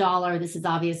versus dollar, this is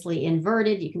obviously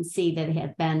inverted. You can see that it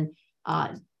had been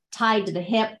tied to the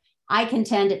hip. I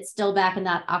contend it's still back in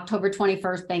that October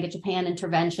 21st Bank of Japan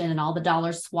intervention and all the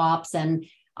dollar swaps, and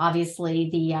obviously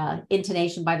the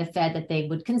intonation by the Fed that they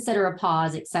would consider a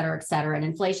pause, et cetera, and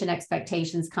inflation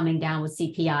expectations coming down with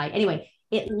CPI. Anyway,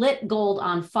 it lit gold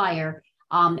on fire,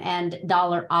 and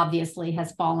dollar obviously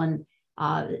has fallen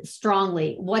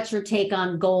strongly. What's your take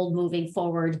on gold moving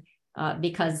forward?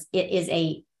 Because it is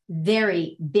a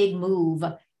very big move,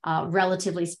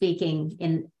 relatively speaking,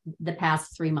 in the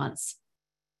past 3 months.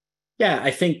 Yeah,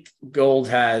 I think gold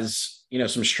has,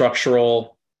 some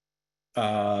structural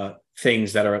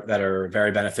things that are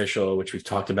very beneficial, which we've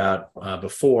talked about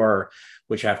before,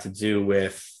 which have to do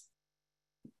with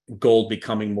gold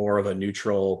becoming more of a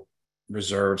neutral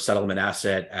reserve settlement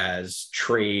asset as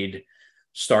trade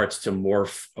starts to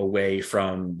morph away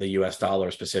from the US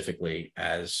dollar, specifically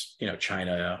as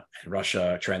China and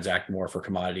Russia transact more for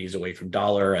commodities away from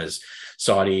dollar, as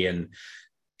Saudi and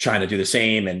China do the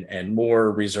same, and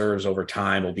more reserves over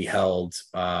time will be held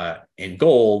in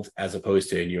gold as opposed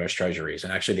to in US treasuries.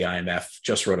 And actually the IMF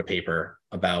just wrote a paper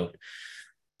about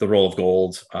the role of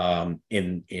gold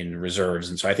in reserves.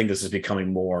 And so I think this is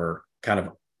becoming more kind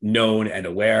of known and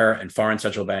aware, and foreign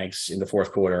central banks in the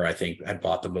fourth quarter, I think, had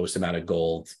bought the most amount of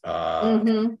gold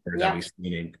that we've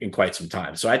seen in quite some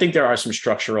time. So I think there are some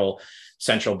structural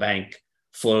central bank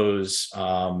flows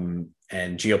and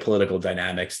geopolitical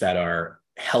dynamics that are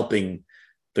helping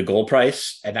the gold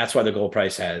price. And that's why the gold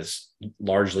price has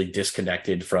largely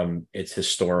disconnected from its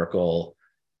historical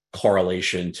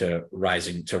correlation to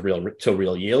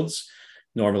real yields.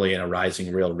 Normally in a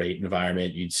rising real rate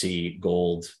environment, you'd see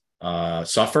gold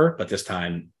suffer, but this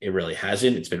time it really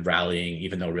hasn't. It's been rallying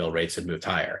even though real rates have moved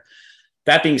higher.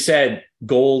 That being said,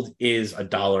 gold is a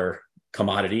dollar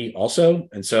commodity also.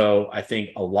 And so I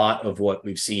think a lot of what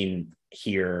we've seen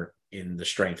here in the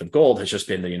strength of gold has just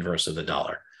been the inverse of the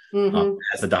dollar.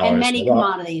 As the dollar and many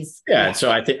commodities. Yeah. And so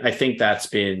I think that's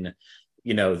been,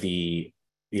 the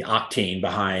octane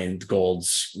behind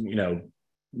gold's,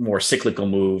 more cyclical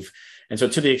move. And so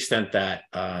to the extent that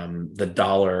the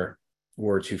dollar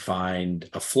were to find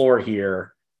a floor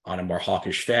here on a more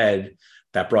hawkish Fed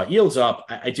that brought yields up,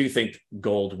 I do think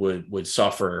gold would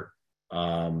suffer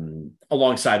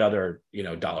alongside other,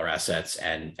 dollar assets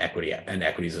and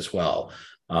equities as well.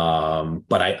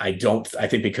 But I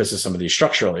think because of some of these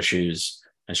structural issues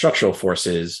and structural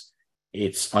forces,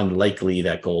 it's unlikely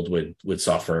that gold would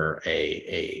suffer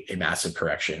a massive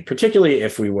correction, particularly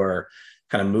if we were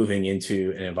kind of moving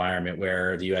into an environment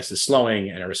where the US is slowing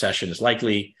and a recession is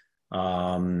likely.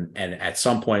 And at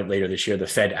some point later this year, the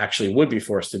Fed actually would be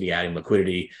forced to be adding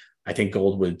liquidity. I think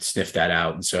gold would sniff that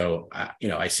out. And so,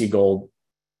 I see gold,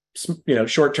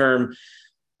 short term,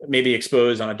 maybe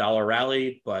exposed on a dollar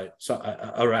rally, but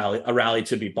a rally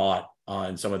to be bought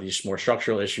on some of these more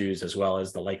structural issues, as well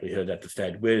as the likelihood that the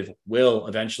Fed will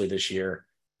eventually this year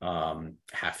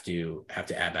have to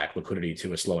add back liquidity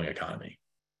to a slowing economy.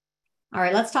 All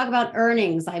right, let's talk about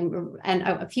earnings. And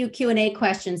a few Q&A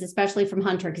questions, especially from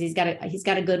Hunter, because he's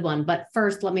got a good one. But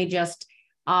first, let me just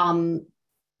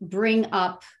bring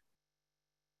up,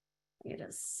 wait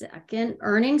a second,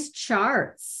 earnings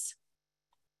charts.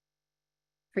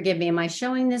 Forgive me, am I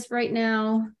showing this right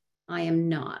now? I am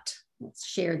not. Let's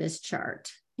share this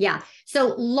chart. Yeah,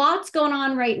 so lots going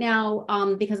on right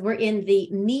now because we're in the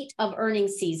meat of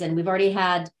earnings season. We've already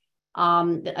had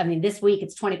this week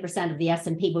it's 20% of the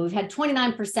S&P, but we've had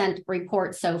 29%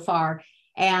 report so far.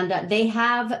 And they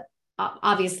have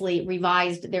obviously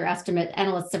revised their estimate.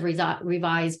 Analysts have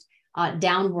revised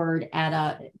downward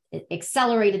at an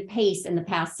accelerated pace in the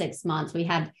past 6 months. We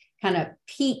had kind of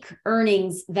peak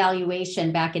earnings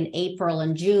valuation back in April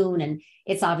and June, and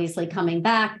it's obviously coming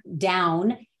back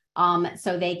down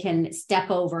so they can step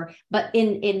over. But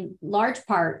in large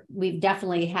part, we've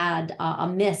definitely had a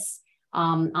miss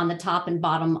on the top and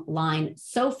bottom line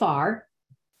so far.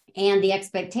 And the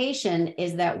expectation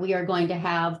is that we are going to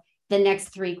have the next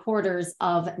 3 quarters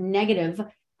of negative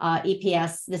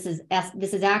EPS. This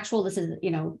is actual, this is,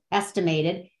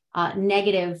 estimated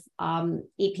negative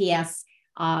EPS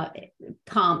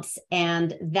comps.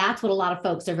 And that's what a lot of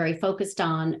folks are very focused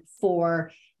on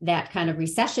for that kind of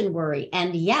recession worry.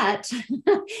 And yet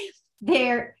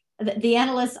the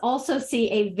analysts also see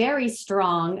a very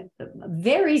strong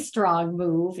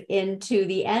move into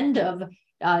the end of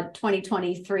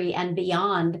 2023 and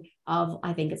beyond of,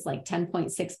 I think it's like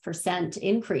 10.6%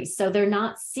 increase. So they're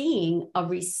not seeing a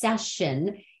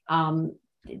recession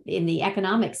in the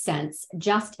economic sense,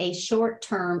 just a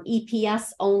short-term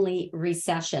EPS only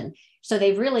recession. So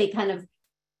they've really kind of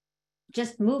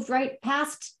just moved right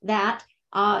past that.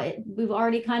 We've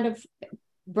already kind of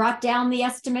brought down the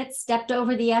estimates, stepped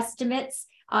over the estimates,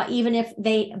 even if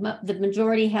the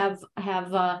majority have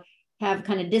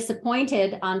kind of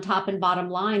disappointed on top and bottom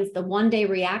lines. The one-day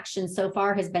reaction so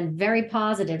far has been very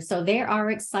positive. So they are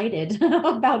excited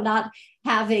about not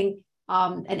having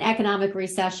an economic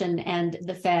recession and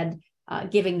the Fed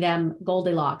giving them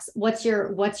Goldilocks. What's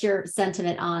your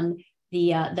sentiment on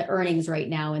the earnings right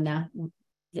now and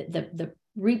the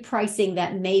repricing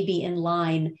that may be in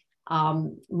line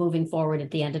moving forward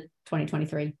at the end of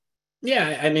 2023?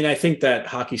 Yeah, I mean, I think that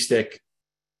hockey stick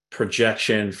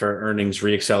projection for earnings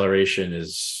reacceleration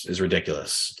is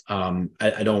ridiculous.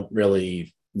 I don't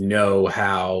really know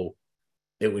how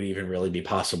it would even really be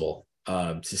possible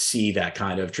to see that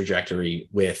kind of trajectory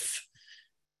with,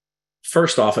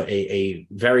 first off, a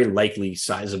very likely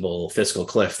sizable fiscal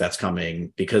cliff that's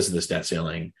coming because of this debt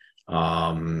ceiling.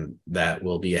 That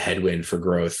will be a headwind for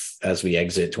growth as we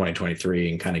exit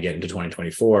 2023 and kind of get into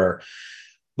 2024.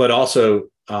 But also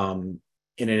in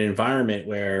an environment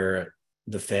where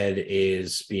the Fed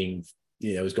is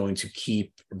going to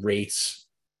keep rates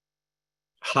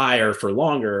higher for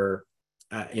longer,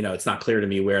 it's not clear to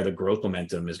me where the growth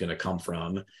momentum is going to come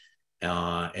from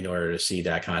in order to see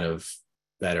that kind of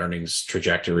that earnings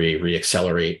trajectory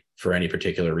reaccelerate for any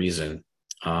particular reason.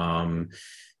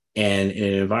 And in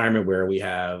an environment where we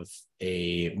have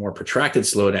a more protracted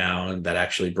slowdown that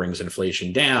actually brings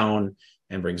inflation down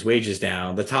and brings wages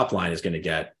down, the top line is going to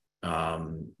get,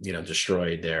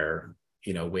 destroyed there,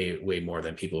 way more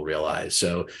than people realize.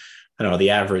 So I don't know,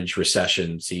 the average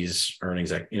recession sees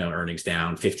earnings down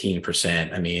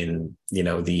 15%. I mean,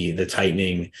 the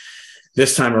tightening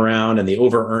this time around and the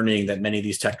over earning that many of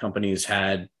these tech companies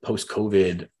had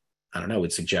post-COVID, I don't know,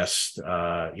 would suggest,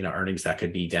 earnings that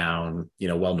could be down,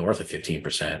 well north of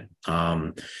 15%.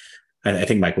 I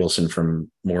think Mike Wilson from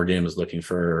Morgan was looking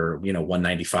for,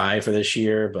 195 for this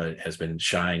year, but has been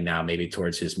shying now maybe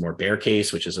towards his more bear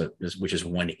case, which is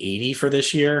 180 for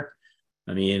this year.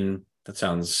 I mean, that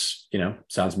sounds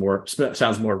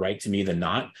more right to me than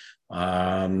not.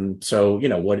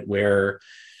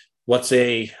 What's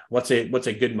a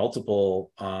good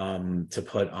multiple to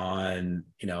put on,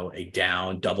 a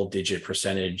down double-digit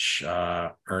percentage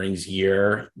earnings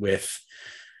year with,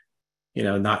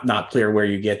 not clear where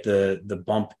you get the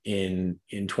bump in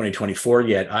 2024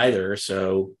 yet either.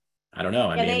 So I don't know.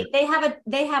 I mean, they have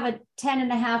a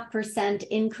 10.5%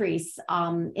 increase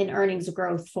in earnings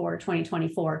growth for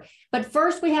 2024. But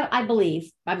first we have,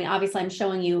 obviously I'm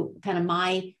showing you kind of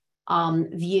my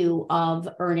view of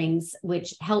earnings,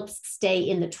 which helps stay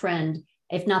in the trend,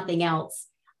 if nothing else.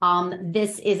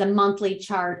 This is a monthly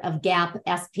chart of GAAP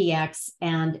SPX,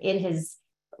 and it has,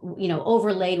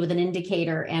 overlaid with an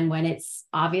indicator. And when it's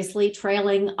obviously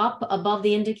trailing up above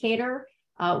the indicator,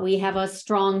 we have a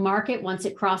strong market. Once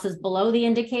it crosses below the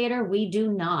indicator, we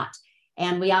do not.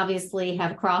 And we obviously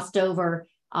have crossed over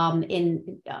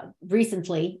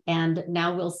recently, and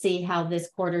now we'll see how this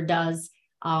quarter does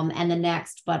and the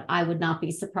next. But I would not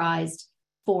be surprised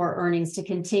for earnings to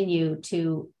continue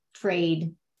to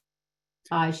trade,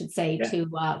 to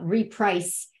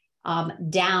reprice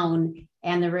down,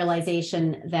 and the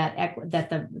realization that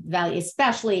the value,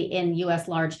 especially in U.S.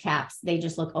 large caps, they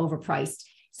just look overpriced.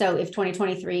 So if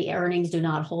 2023 earnings do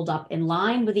not hold up in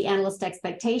line with the analyst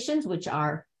expectations, which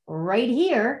are right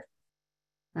here,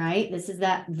 right? This is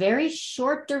that very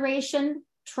short duration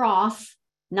trough,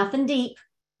 nothing deep,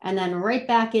 and then right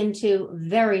back into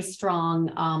very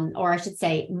strong, or I should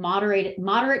say moderate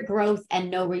growth and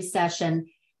no recession.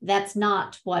 That's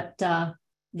not what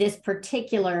this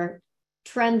particular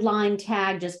trend line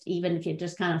tag, just even if you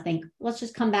just kind of think, let's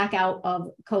just come back out of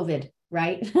COVID,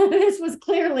 right? This was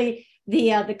clearly the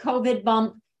COVID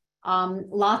bump.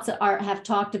 Lots have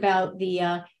talked about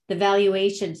the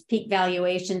valuations, peak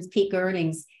valuations, peak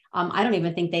earnings. I don't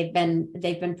even think they've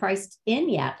been priced in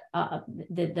yet. Look,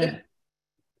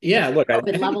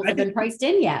 COVID levels have been priced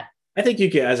in yet. I think you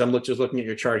can, as I'm just looking at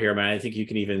your chart here, man, I think you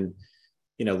can even,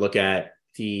 look at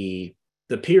the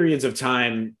periods of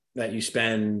time that you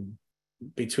spend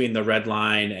between the red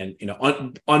line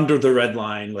and, under the red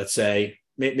line, let's say,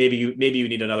 maybe you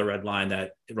need another red line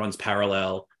that runs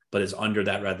parallel, but is under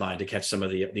that red line to catch some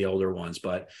of the older ones.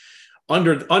 But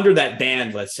under that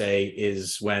band, let's say,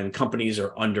 is when companies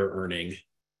are under earning.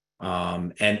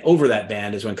 And over that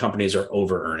band is when companies are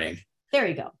over earning. There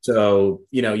you go. So,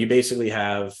 you basically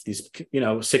have these,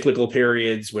 cyclical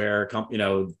periods where,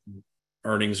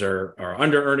 earnings are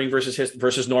under earning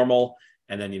versus normal.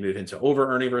 And then you move into over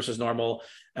earning versus normal.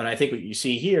 And I think what you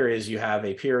see here is you have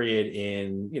a period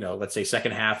in, let's say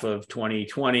second half of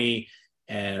 2020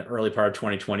 and early part of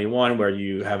 2021, where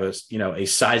you have a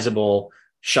sizable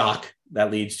shock that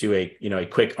leads to a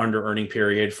quick under earning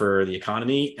period for the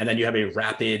economy. And then you have a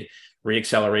rapid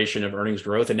reacceleration of earnings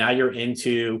growth. And now you're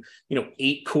into,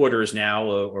 8 quarters now,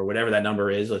 or whatever that number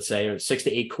is, let's say, or 6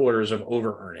 to 8 quarters of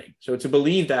over earning. So to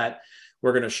believe that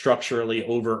we're going to structurally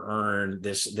over earn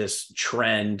this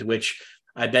trend, which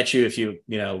I bet you if you,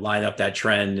 line up that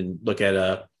trend and look at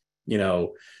a,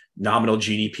 nominal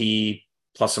GDP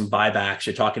plus some buybacks,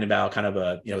 you're talking about kind of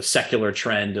a, secular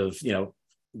trend of,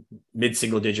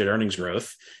 mid-single digit earnings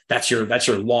growth. That's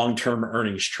your long-term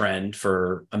earnings trend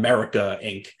for America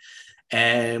Inc.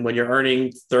 And when you're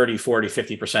earning 30, 40,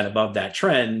 50% above that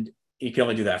trend, you can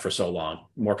only do that for so long.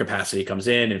 More capacity comes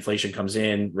in, inflation comes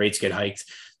in, rates get hiked.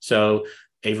 So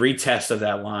a retest of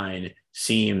that line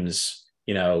seems,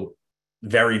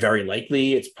 very, very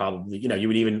likely. It's probably,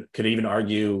 you could even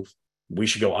argue we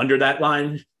should go under that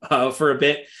line for a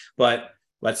bit, but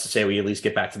let's say we at least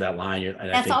get back to that line.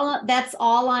 And that's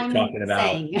all I'm talking about,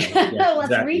 saying. Let's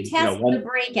exactly. Retest the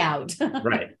breakout.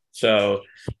 Right. So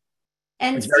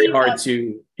and it's very hard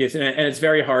to,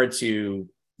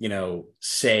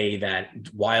 say that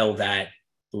while that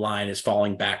line is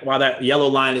falling back, while that yellow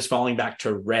line is falling back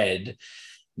to red,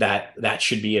 that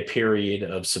should be a period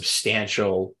of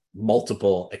substantial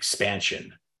multiple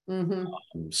expansion.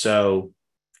 Mm-hmm. So,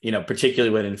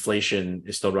 particularly when inflation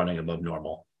is still running above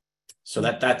normal. So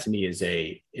that to me is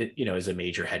a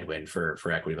major headwind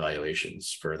for equity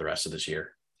valuations for the rest of this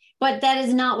year. But that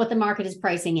is not what the market is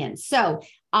pricing in. So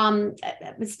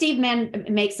Steve Mann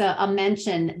makes a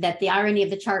mention that the irony of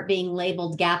the chart being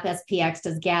labeled GAAP SPX,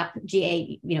 does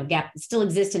GAAP still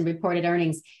exist in reported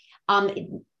earnings?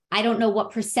 I don't know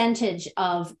what percentage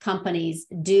of companies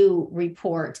do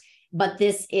report, but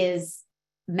this is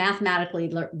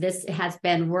mathematically, this has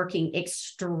been working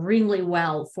extremely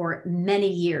well for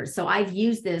many years. So I've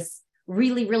used this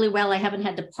really, really well. I haven't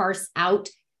had to parse out.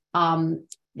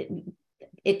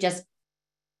 It just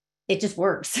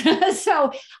works.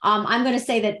 So I'm going to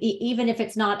say that even if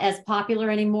it's not as popular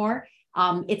anymore,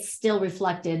 it's still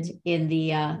reflected in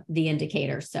the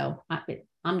indicator. So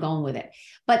I'm going with it.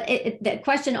 But the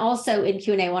question also in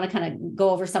Q&A, I want to kind of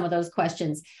go over some of those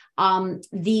questions.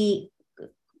 The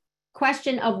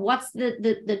question of what's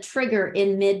the trigger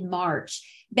in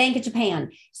mid-March. Bank of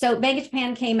Japan. So Bank of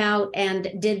Japan came out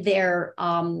and did their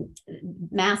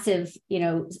massive,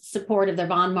 support of their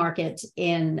bond market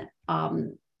in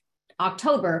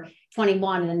October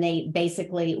 21, and then they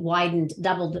basically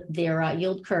doubled their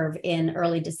yield curve in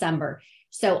early December.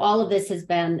 So all of this has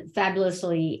been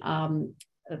fabulously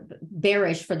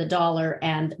bearish for the dollar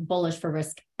and bullish for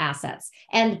risk assets,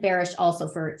 and bearish also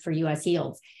for U.S.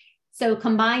 yields. So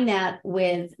combine that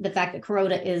with the fact that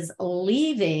Kuroda is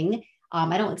leaving.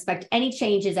 I don't expect any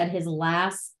changes at his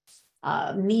last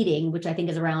meeting, which I think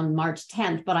is around March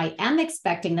 10th, but I am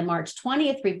expecting the March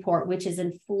 20th report, which is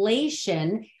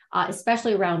inflation,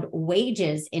 especially around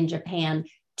wages in Japan,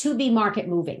 to be market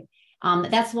moving.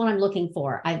 That's what I'm looking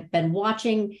for. I've been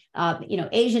watching,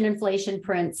 Asian inflation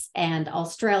prints and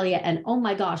Australia, and oh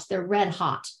my gosh, they're red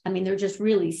hot. I mean, they're just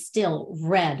really still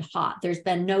red hot. There's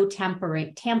been no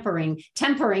tempering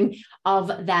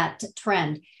of that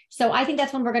trend. So I think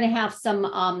that's when we're going to have some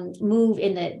move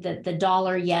in the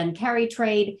dollar yen carry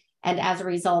trade. And as a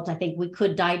result, I think we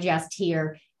could digest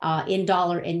here in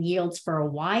dollar and yields for a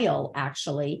while,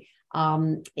 actually,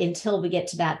 until we get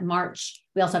to that March.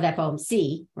 We also have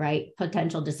FOMC, right?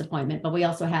 Potential disappointment, but we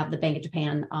also have the Bank of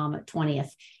Japan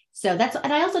 20th. So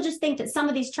and I also just think that some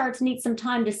of these charts need some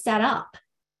time to set up.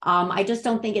 I just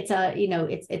don't think it's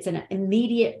it's an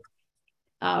immediate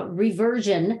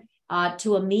reversion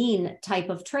to a mean type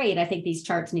of trade. I think these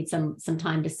charts need some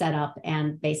time to set up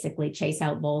and basically chase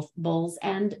out both bulls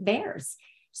and bears.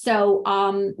 So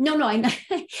no,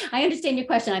 I understand your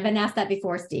question. I've been asked that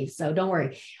before, Steve, so don't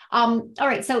worry. All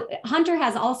right, so Hunter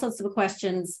has also some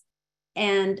questions,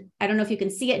 and I don't know if you can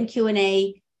see it in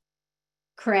Q&A,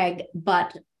 Craig,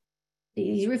 but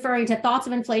he's referring to thoughts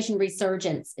of inflation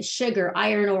resurgence, sugar,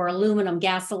 iron ore, aluminum,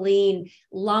 gasoline,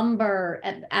 lumber,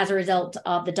 as a result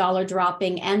of the dollar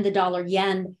dropping and the dollar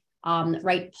yen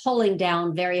right, pulling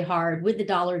down very hard with the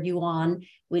dollar yuan,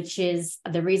 which is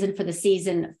the reason for the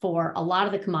season for a lot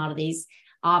of the commodities.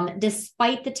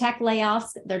 Despite the tech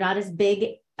layoffs, they're not as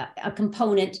big a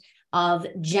component of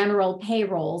general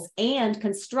payrolls, and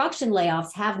construction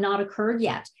layoffs have not occurred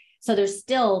yet. So there's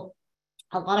still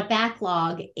a lot of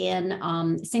backlog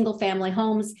in single family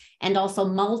homes and also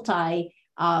multi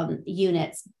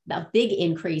units, a big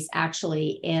increase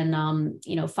actually in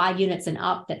 5 units and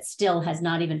up that still has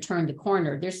not even turned the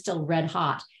corner. They're still red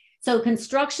hot. So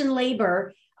construction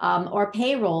labor or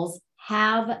payrolls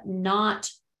have not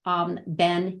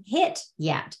been hit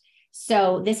yet.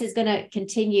 So this is going to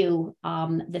continue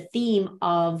the theme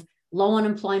of low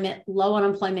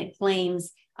unemployment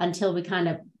claims until we kind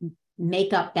of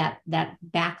make up that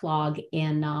backlog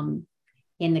in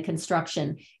the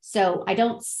construction. So I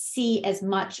don't see as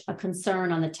much a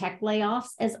concern on the tech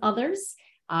layoffs as others.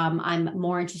 I'm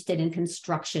more interested in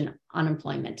construction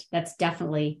unemployment. That's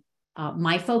definitely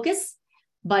my focus.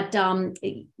 But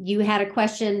you had a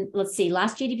question. Let's see,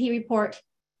 last GDP report.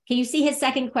 Can you see his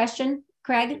second question,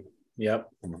 Craig? Yep.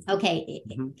 Okay.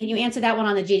 Can you answer that one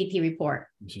on the GDP report?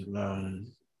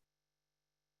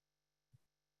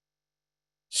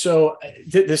 So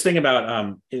this thing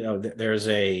about, there's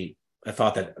a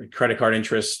thought that credit card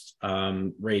interest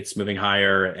rates moving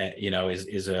higher,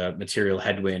 is a material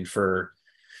headwind for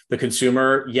the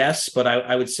consumer. Yes, but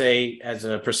I would say as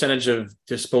a percentage of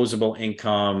disposable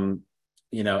income,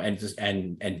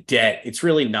 and debt, it's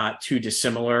really not too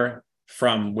dissimilar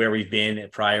from where we've been in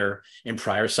prior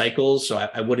cycles. So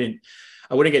I wouldn't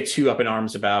get too up in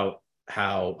arms about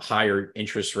how higher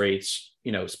interest rates,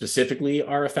 specifically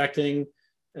are affecting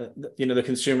the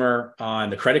consumer on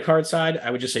the credit card side.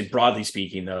 I would just say, broadly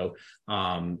speaking, though,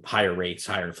 higher rates,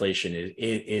 higher inflation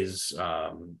is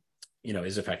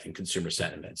affecting consumer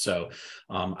sentiment. So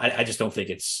I just don't think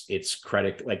it's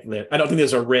credit. I don't think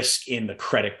there's a risk in the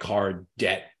credit card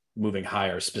debt moving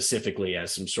higher specifically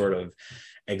as some sort of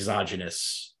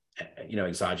exogenous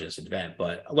event.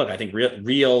 But look, I think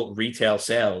real retail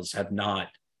sales have not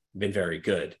been very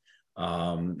good.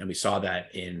 And we saw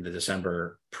that in the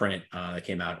December print that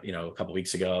came out, a couple of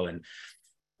weeks ago. And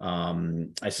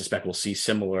I suspect we'll see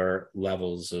similar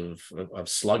levels of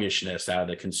sluggishness out of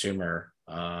the consumer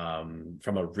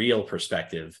from a real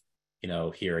perspective,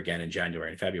 here again in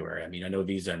January and February. I mean, I know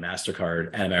Visa and MasterCard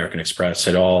and American Express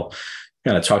had all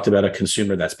kind of talked about a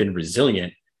consumer that's been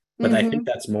resilient, but I think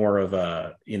that's more of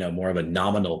a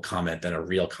nominal comment than a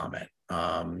real comment.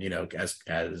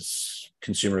 As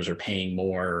consumers are paying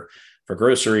more for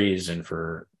groceries and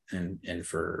for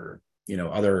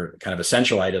other kind of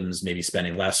essential items, maybe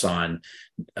spending less on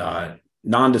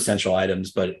non-essential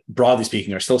items, but broadly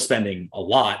speaking, are still spending a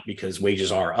lot because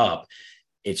wages are up.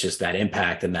 It's just that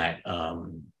impact and that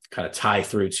kind of tie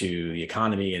through to the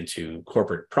economy and to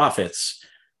corporate profits.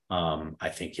 I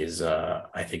think is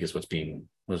what's being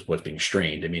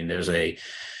strained. I mean, there's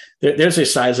a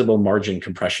sizable margin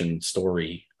compression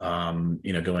story,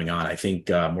 going on. I think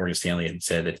Morgan Stanley had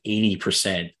said that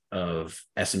 80% of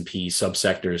S&P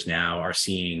subsectors now are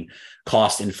seeing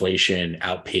cost inflation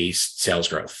outpace sales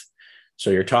growth. So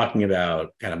you're talking about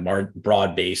kind of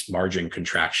broad-based margin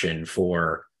contraction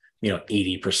for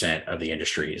 80% of the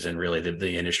industries, and really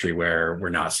the industry where we're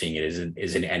not seeing it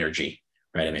is in energy.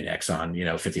 Right. I mean,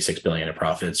 Exxon, 56 billion of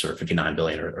profits or 59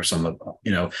 billion or some,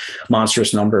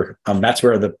 monstrous number. That's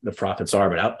where the profits are.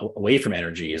 But away from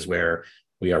energy is where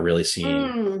we are really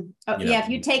seeing.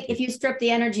 If you strip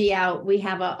the energy out, we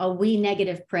have a wee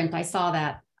negative print. I saw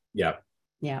that. Yeah.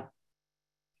 Yeah.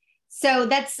 So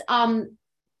that's also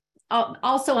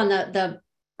on the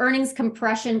earnings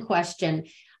compression question.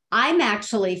 I'm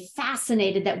actually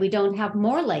fascinated that we don't have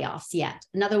more layoffs yet.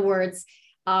 In other words,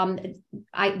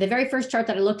 the very first chart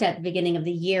that I looked at the beginning of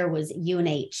the year was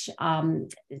UNH.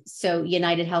 So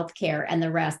United Healthcare and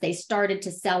the rest, they started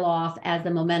to sell off as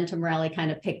the momentum rally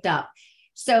kind of picked up.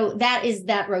 So that is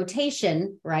that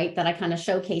rotation, right, that I kind of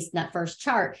showcased in that first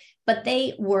chart. But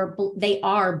they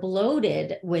are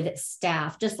bloated with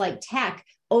staff, just like tech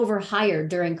overhired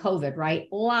during COVID, right?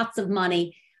 Lots of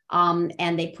money.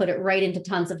 And they put it right into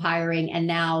tons of hiring. And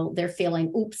now they're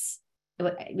feeling, oops,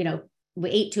 we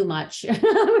ate too much. we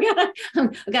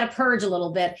got to purge a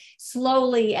little bit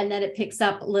slowly, and then it picks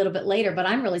up a little bit later. But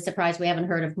I'm really surprised we haven't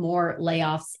heard of more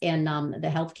layoffs in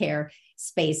the healthcare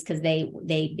space, because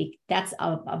that's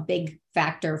a big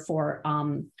factor for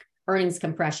earnings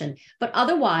compression. But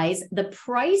otherwise, the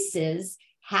prices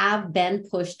have been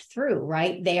pushed through,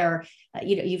 right? They are,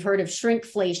 you've heard of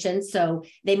shrinkflation, so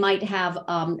they might have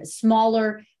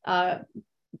smaller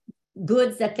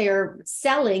goods that they're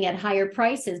selling at higher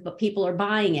prices, but people are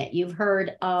buying it. You've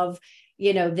heard of,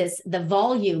 the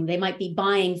volume. They might be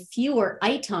buying fewer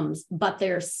items, but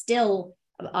they're still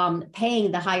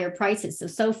paying the higher prices.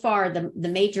 So far, the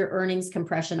major earnings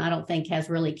compression, I don't think, has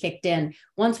really kicked in.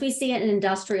 Once we see it in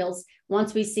industrials,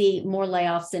 once we see more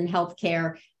layoffs in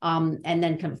healthcare, and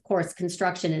then of course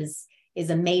construction is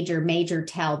a major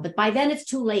tell. But by then it's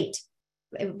too late.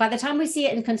 By the time we see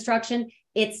it in construction,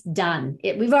 it's done.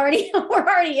 We're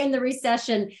already in the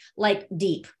recession, like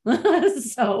deep.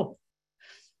 So.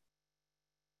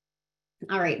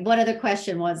 All right. What other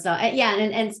question was?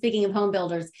 And speaking of home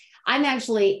builders, I'm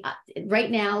actually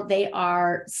right now they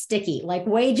are sticky, like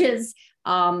wages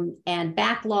and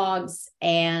backlogs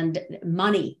and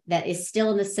money that is still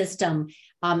in the system.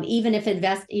 Even if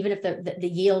the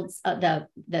yields, the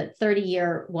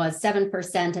 30-year was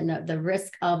 7% and the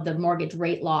risk of the mortgage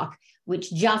rate lock,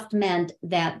 which just meant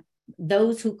that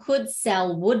those who could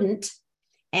sell wouldn't,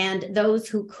 and those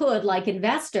who could, like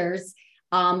investors,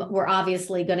 we're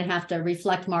obviously going to have to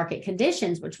reflect market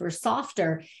conditions, which were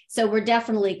softer. So we're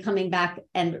definitely coming back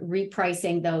and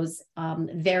repricing those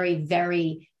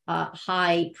very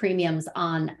high premiums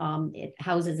on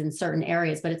houses in certain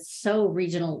areas, but it's so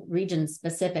region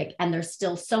specific. And there's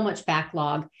still so much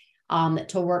backlog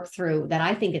to work through that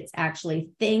I think it's actually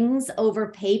things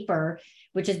over paper,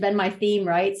 which has been my theme,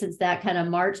 right? Since that kind of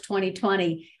March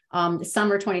 2020,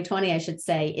 summer 2020, I should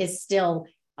say, is still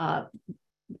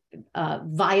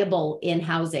viable in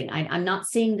housing. I'm not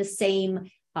seeing the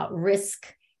same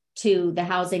risk to the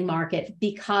housing market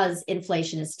because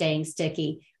inflation is staying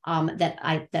sticky.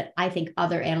 That I think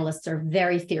other analysts are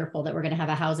very fearful that we're going to have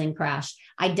a housing crash.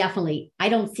 I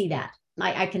don't see that.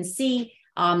 I can see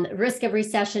risk of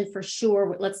recession for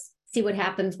sure. Let's see what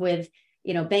happens with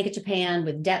Bank of Japan,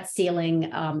 with debt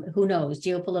ceiling. Who knows?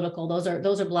 Geopolitical.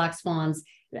 Those are black swans.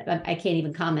 I can't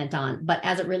even comment on. But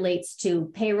as it relates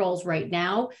to payrolls right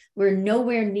now, we're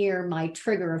nowhere near my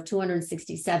trigger of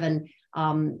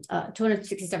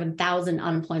 267,000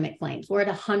 unemployment claims. We're at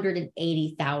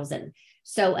 180,000.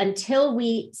 So until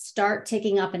we start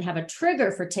ticking up and have a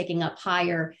trigger for ticking up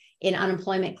higher in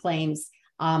unemployment claims,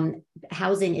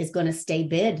 housing is going to stay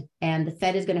bid, and the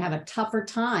Fed is going to have a tougher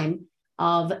time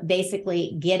of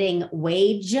basically getting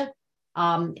wage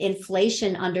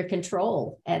inflation under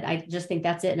control. And I just think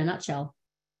that's it in a nutshell.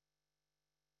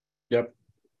 Yep.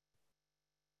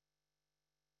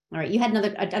 All right. You had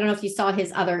another, I don't know if you saw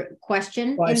his other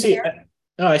question. Well, I see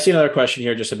another question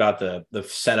here just about the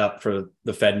setup for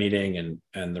the Fed meeting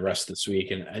and the rest of this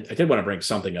week. And I did want to bring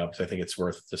something up because I think it's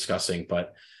worth discussing.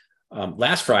 But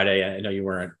last Friday, I know you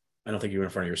weren't, I don't think you were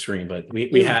in front of your screen, but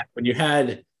we had, when you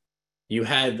had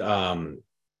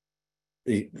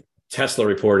the Tesla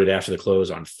reported after the close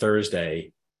on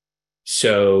Thursday.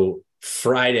 So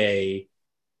Friday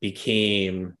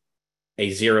became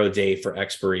a 0 day for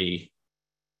expiry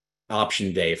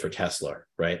option day for Tesla,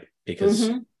 right?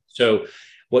 Because so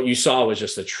what you saw was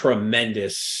just a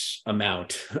tremendous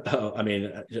amount.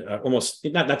 Almost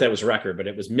not that it was a record, but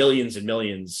it was millions and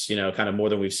millions, kind of more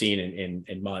than we've seen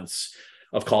in months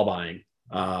of call buying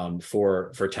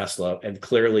for Tesla. And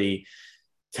clearly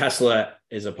Tesla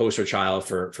is a poster child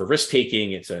for risk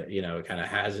taking. It's it kind of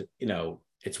has,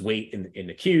 its weight in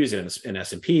the Qs and in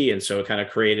S&P. And so it kind of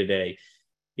created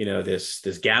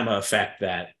this gamma effect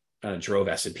that drove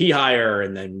S&P higher.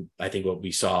 And then I think what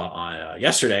we saw on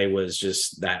yesterday was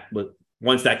just that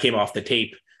once that came off the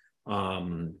tape,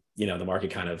 the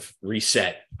market kind of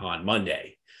reset on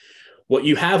Monday. What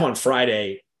you have on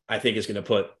Friday, I think, is going to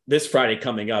put this Friday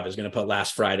coming up is going to put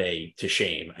last Friday to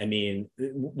shame. I mean,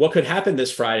 what could happen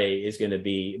this Friday has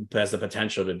the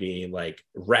potential to be like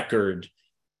record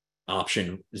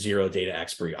option 0 day to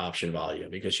expiry option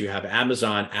volume, because you have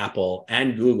Amazon, Apple,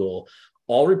 and Google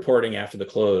all reporting after the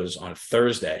close on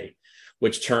Thursday,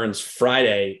 which turns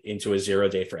Friday into a 0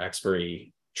 day for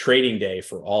expiry trading day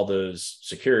for all those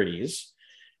securities.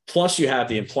 Plus you have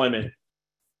the employment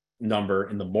number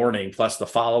in the morning, plus the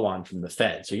follow-on from the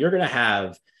Fed. So you're going to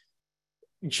have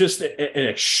just an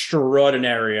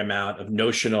extraordinary amount of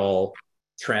notional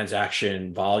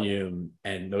transaction volume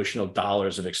and notional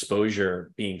dollars of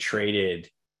exposure being traded,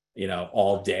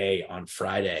 all day on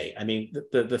Friday. I mean,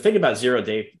 the thing about 0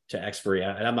 day to expiry,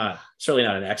 and I'm certainly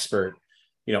not an expert,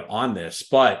 on this,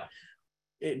 but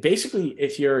basically,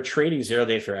 if you're trading 0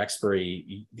 day for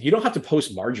expiry, you don't have to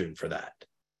post margin for that.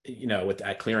 With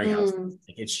that clearinghouse,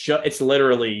 it's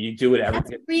literally you do whatever.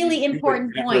 That's a really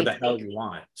important point. The hell you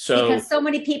want. So because so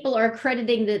many people are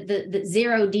crediting the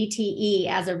 0 DTE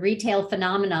as a retail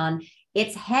phenomenon.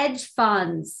 It's hedge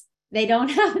funds They don't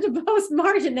have to post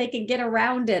margin. They can get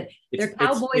around it. They're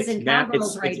cowboys and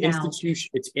cowgirls right now.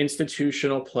 It's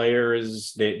institutional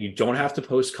players that you don't have to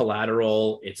post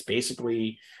collateral. It's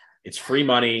basically, it's free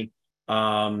money.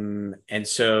 And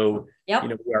so, Yep.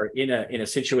 We are in a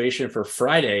situation for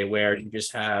Friday where you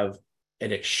just have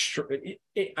an extra,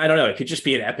 I don't know, it could just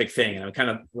be an epic thing. And I'm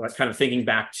kind of thinking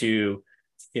back to,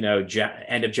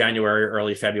 end of January,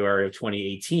 early February of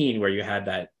 2018, where you had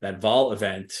that vol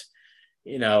event.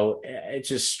 It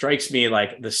just strikes me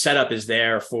like the setup is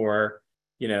there for,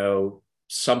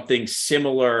 something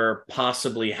similar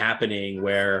possibly happening,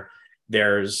 where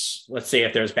let's say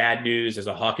if there's bad news, there's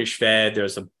a hawkish Fed,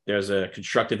 there's a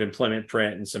constructive employment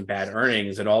print and some bad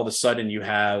earnings, and all of a sudden you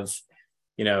have,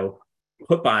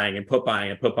 put buying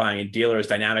and dealers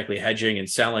dynamically hedging and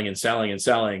selling and selling and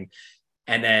selling.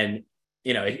 And then,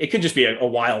 it could just be a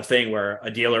wild thing where a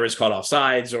dealer is caught off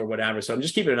sides or whatever. So I'm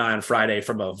just keeping an eye on Friday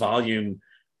from a volume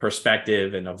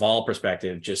perspective and a vol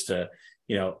perspective, just to,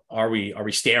 are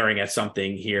we staring at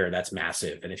something here that's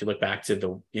massive? And if you look back to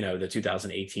the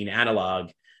 2018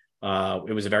 analog,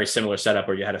 it was a very similar setup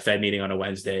where you had a Fed meeting on a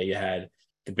Wednesday, you had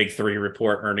the big three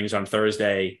report earnings on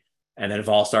Thursday, and then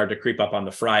vol started to creep up on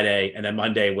the Friday, and then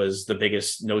Monday was the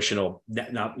biggest notional,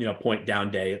 point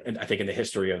down day, I think, in the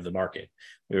history of the market.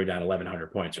 We were down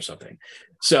 1,100 points or something.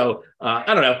 So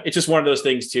I don't know. It's just one of those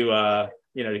things to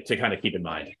kind of keep in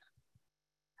mind.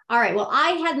 All right. Well,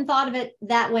 I hadn't thought of it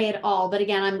that way at all. But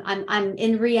again, I'm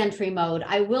in re-entry mode.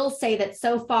 I will say that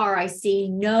so far I see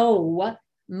no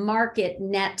market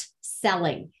net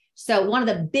selling. So one of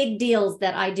the big deals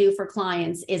that I do for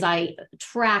clients is I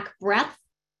track breadth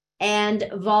and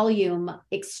volume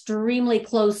extremely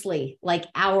closely, like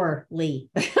hourly,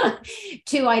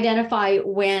 to identify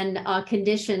when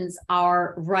conditions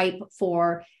are ripe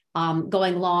for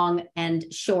going long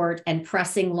and short, and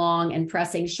pressing long and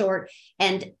pressing short.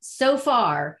 And so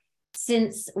far,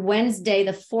 since Wednesday,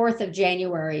 the 4th of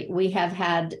January, we have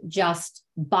had just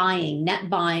net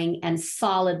buying and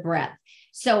solid breadth.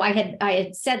 So I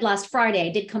had said last Friday,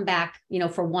 I did come back,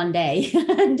 for one day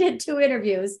and did 2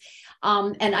 interviews.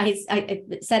 And I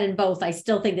said in both, I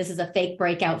still think this is a fake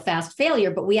breakout fast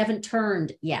failure, but we haven't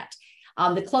turned yet.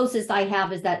 The closest I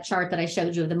have is that chart that I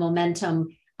showed you of the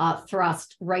momentum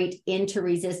thrust right into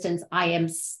resistance. I am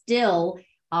still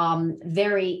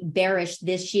very bearish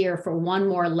this year for one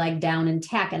more leg down in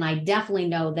tech. And I definitely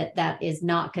know that is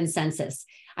not consensus.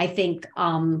 I think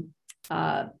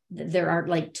there are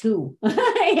like 2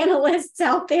 analysts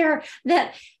out there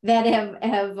that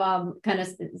have kind of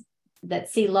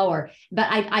that see lower, but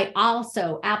I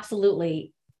also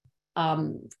absolutely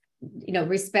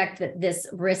respect that this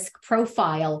risk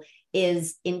profile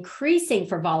is increasing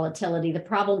for volatility. The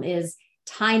problem is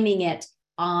timing it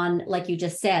on, like you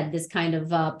just said, this kind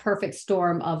of perfect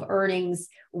storm of earnings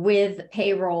with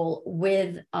payroll,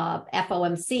 with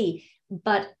FOMC,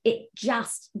 but it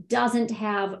just doesn't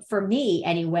have, for me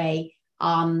anyway,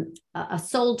 a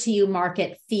sold to you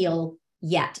market feel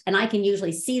yet. And I can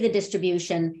usually see the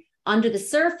distribution under the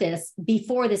surface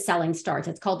before the selling starts.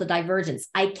 It's called the divergence.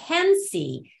 I can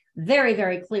see very,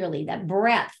 very clearly that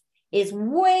breadth is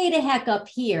way the heck up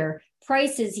here,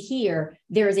 price is here.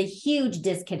 There is a huge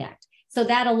disconnect. So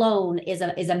that alone is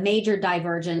a major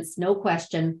divergence, no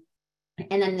question.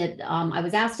 And then I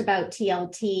was asked about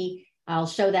TLT. I'll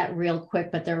show that real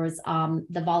quick, but there was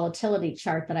the volatility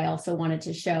chart that I also wanted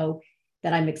to show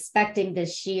that I'm expecting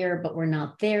this year, but we're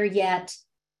not there yet.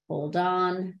 Hold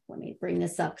on, let me bring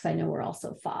this up because I know we're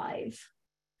also 5.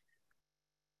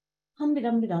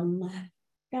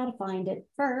 Gotta find it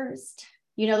first.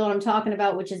 You know what I'm talking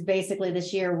about, which is basically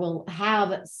this year will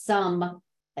have it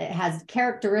has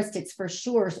characteristics for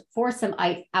sure for some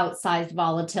outsized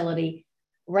volatility.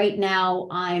 Right now,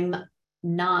 I'm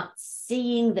not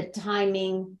seeing the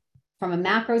timing from a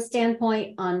macro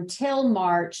standpoint until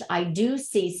March. I do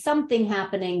see something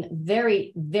happening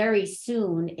very, very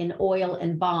soon in oil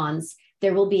and bonds.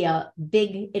 There will be a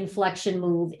big inflection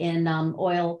move in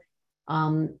oil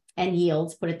and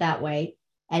yields, put it that way.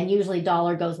 And usually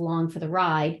dollar goes long for the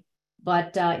ride.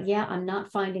 But yeah, I'm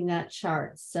not finding that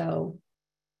chart. So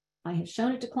I have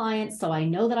shown it to clients, so I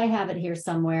know that I have it here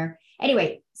somewhere.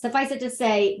 Anyway, suffice it to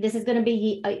say, this is going to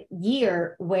be a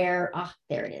year where,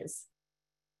 there it is.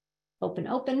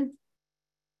 Open,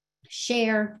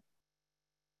 share.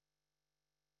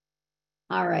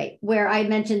 All right, where I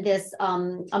mentioned this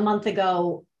a month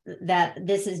ago, that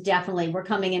this is definitely, we're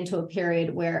coming into a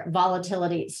period where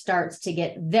volatility starts to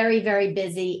get very, very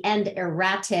busy and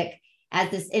erratic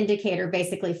as this indicator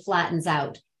basically flattens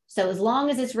out. So as long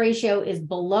as this ratio is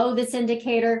below this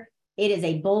indicator, it is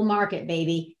a bull market,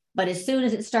 baby. But as soon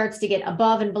as it starts to get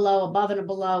above and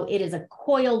below, it is a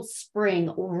coiled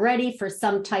spring ready for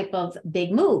some type of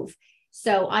big move.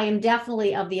 So I am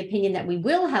definitely of the opinion that we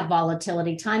will have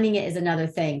volatility. Timing it is another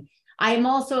thing. I am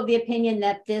also of the opinion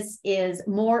that this is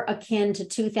more akin to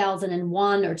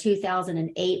 2001 or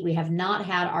 2008. We have not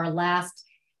had our last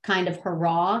kind of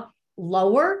hurrah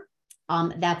lower.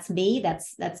 That's me.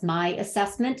 That's my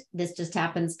assessment. This just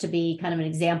happens to be kind of an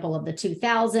example of the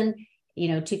 2000,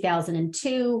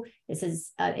 2002. This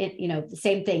is, the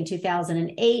same thing,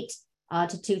 2008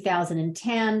 to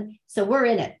 2010. So we're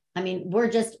in it. I mean, we're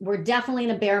definitely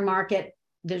in a bear market.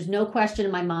 There's no question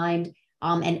in my mind.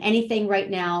 And anything right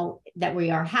now that we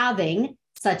are having,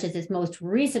 such as this most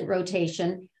recent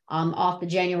rotation off the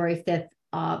January 5th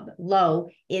low,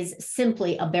 is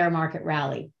simply a bear market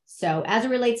rally. So as it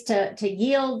relates to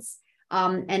yields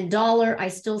and dollar, I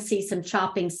still see some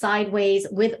chopping sideways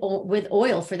with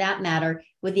oil for that matter,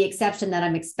 with the exception that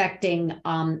I'm expecting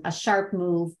a sharp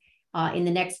move in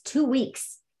the next 2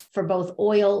 weeks for both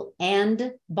oil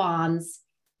and bonds.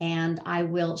 And I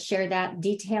will share that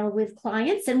detail with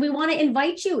clients. And we want to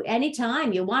invite you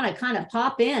anytime you want to kind of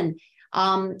pop in.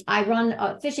 I run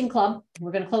a fishing club.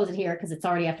 We're going to close it here because it's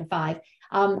already after 5.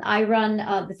 I run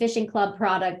the fishing club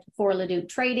product for Leduc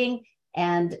Trading,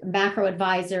 and Macro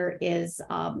Advisor is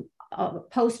a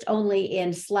post only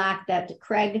in Slack that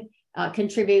Craig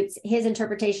contributes his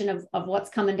interpretation of what's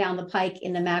coming down the pike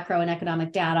in the macro and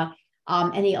economic data.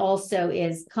 And he also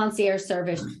is concierge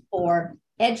service for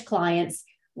edge clients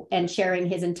and sharing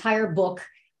his entire book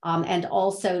and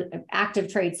also active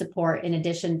trade support in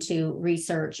addition to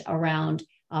research around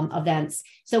events.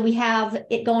 So we have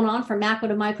it going on from macro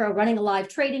to micro, running a live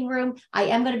trading room. I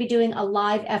am going to be doing a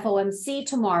live FOMC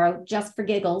tomorrow just for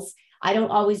giggles. I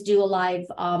don't always do a live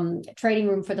trading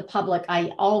room for the public.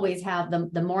 I always have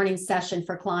the morning session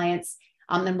for clients.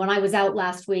 And when I was out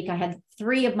last week, I had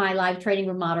 3 of my live trading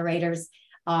room moderators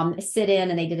sit in,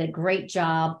 and they did a great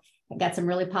job. I got some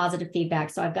really positive feedback.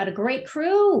 So I've got a great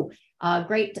crew,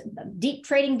 great deep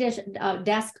trading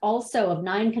desk also of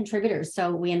 9 contributors.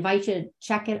 So we invite you to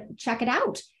check it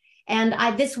out. And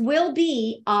this will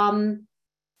be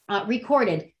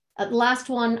recorded. The last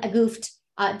one, I goofed,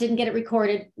 didn't get it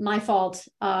recorded. My fault.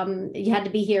 You had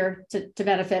to be here to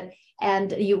benefit.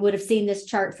 And you would have seen this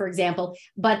chart, for example.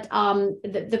 But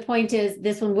the point is,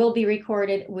 this one will be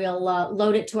recorded. We'll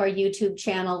load it to our YouTube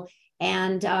channel.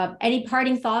 And any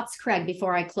parting thoughts, Craig,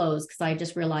 before I close? Because I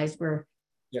just realized we're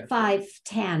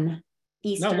 5:10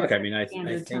 Eastern. No, look, I mean, I think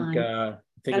we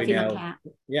now,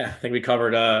 I think we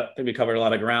covered a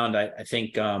lot of ground. I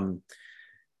think the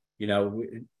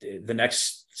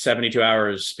next 72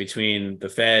 hours between the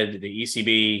Fed, the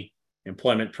ECB,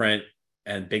 employment print,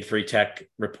 and big 3 tech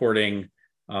reporting,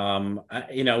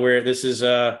 where this is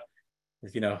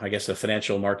I guess a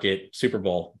financial market Super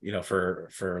Bowl,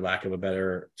 for lack of a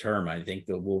better term. I think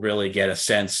that we'll really get a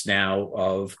sense now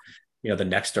of, the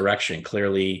next direction.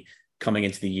 Clearly coming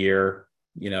into the year,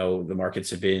 the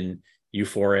markets have been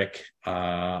euphoric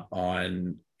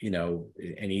on,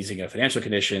 an easing of financial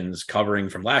conditions, covering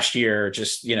from last year,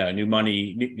 just, new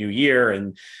money, new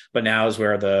year. But now is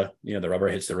where the rubber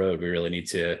hits the road. We really need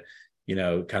to,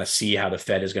 kind of see how the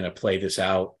Fed is going to play this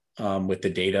out with the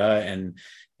data. And,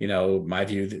 my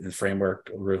view, the framework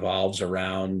revolves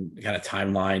around kind of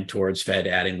timeline towards Fed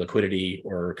adding liquidity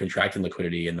or contracting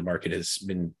liquidity. And the market has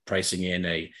been pricing in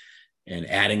an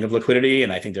adding of liquidity.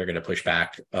 And I think they're going to push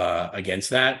back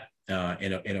against that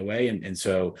in a way. And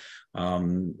so,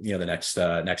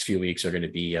 the next few weeks are going to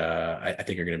be, I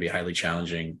think are going to be highly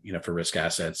challenging, for risk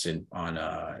assets on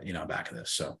back of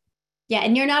this. So. Yeah,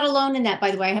 and you're not alone in that,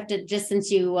 by the way. I have to, just since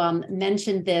you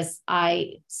mentioned this,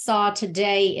 I saw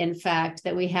today, in fact,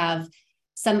 that we have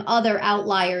some other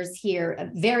outliers here, a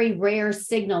very rare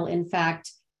signal, in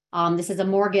fact. This is a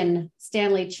Morgan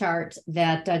Stanley chart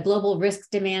that global risk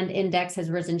demand index has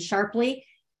risen sharply,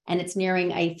 and it's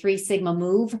nearing a 3 sigma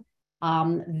move,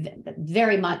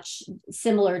 very much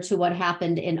similar to what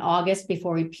happened in August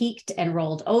before we peaked and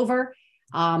rolled over.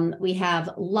 We have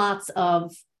lots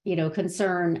of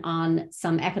concern on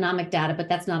some economic data, but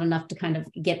that's not enough to kind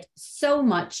of get so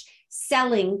much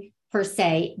selling per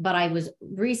se. But I was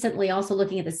recently also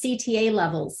looking at the CTA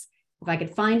levels. If I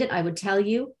could find it, I would tell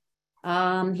you.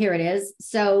 Here it is.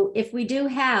 So if we do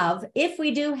have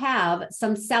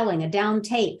some selling, a down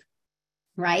tape,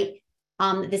 right?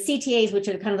 The CTAs, which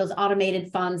are kind of those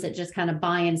automated funds that just kind of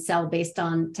buy and sell based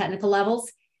on technical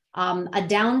levels, a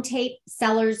down tape,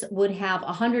 sellers would have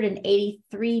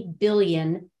 183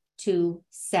 billion to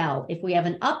sell. If we have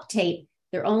an up tape,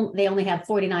 they only have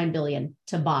 49 billion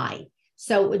to buy.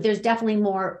 So there's definitely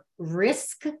more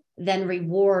risk than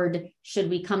reward should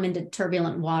we come into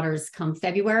turbulent waters come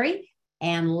February.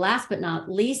 And last but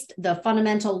not least, the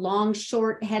fundamental long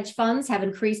short hedge funds have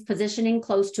increased positioning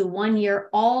close to 1 year,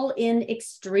 all in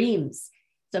extremes.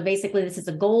 So basically, this is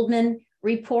a Goldman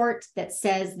report that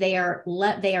says they are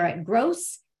at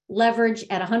gross leverage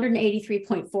at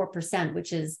 183.4%,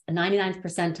 which is a 99th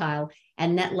percentile,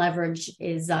 and net leverage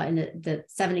is in the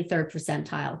 73rd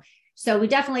percentile. So we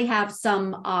definitely have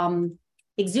some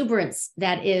exuberance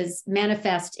that is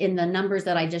manifest in the numbers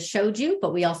that I just showed you,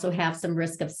 but we also have some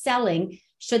risk of selling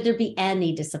should there be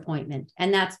any disappointment.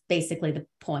 And that's basically the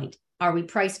point. Are we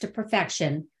priced to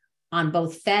perfection on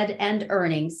both Fed and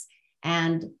earnings?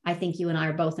 And I think you and I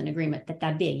are both in agreement that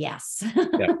that'd be a yes.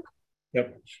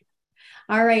 Yep.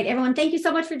 All right, everyone. Thank you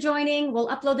so much for joining. We'll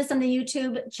upload this on the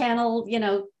YouTube channel,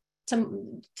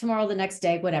 tomorrow, the next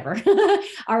day, whatever.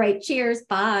 All right. Cheers.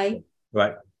 Bye.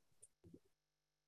 Right.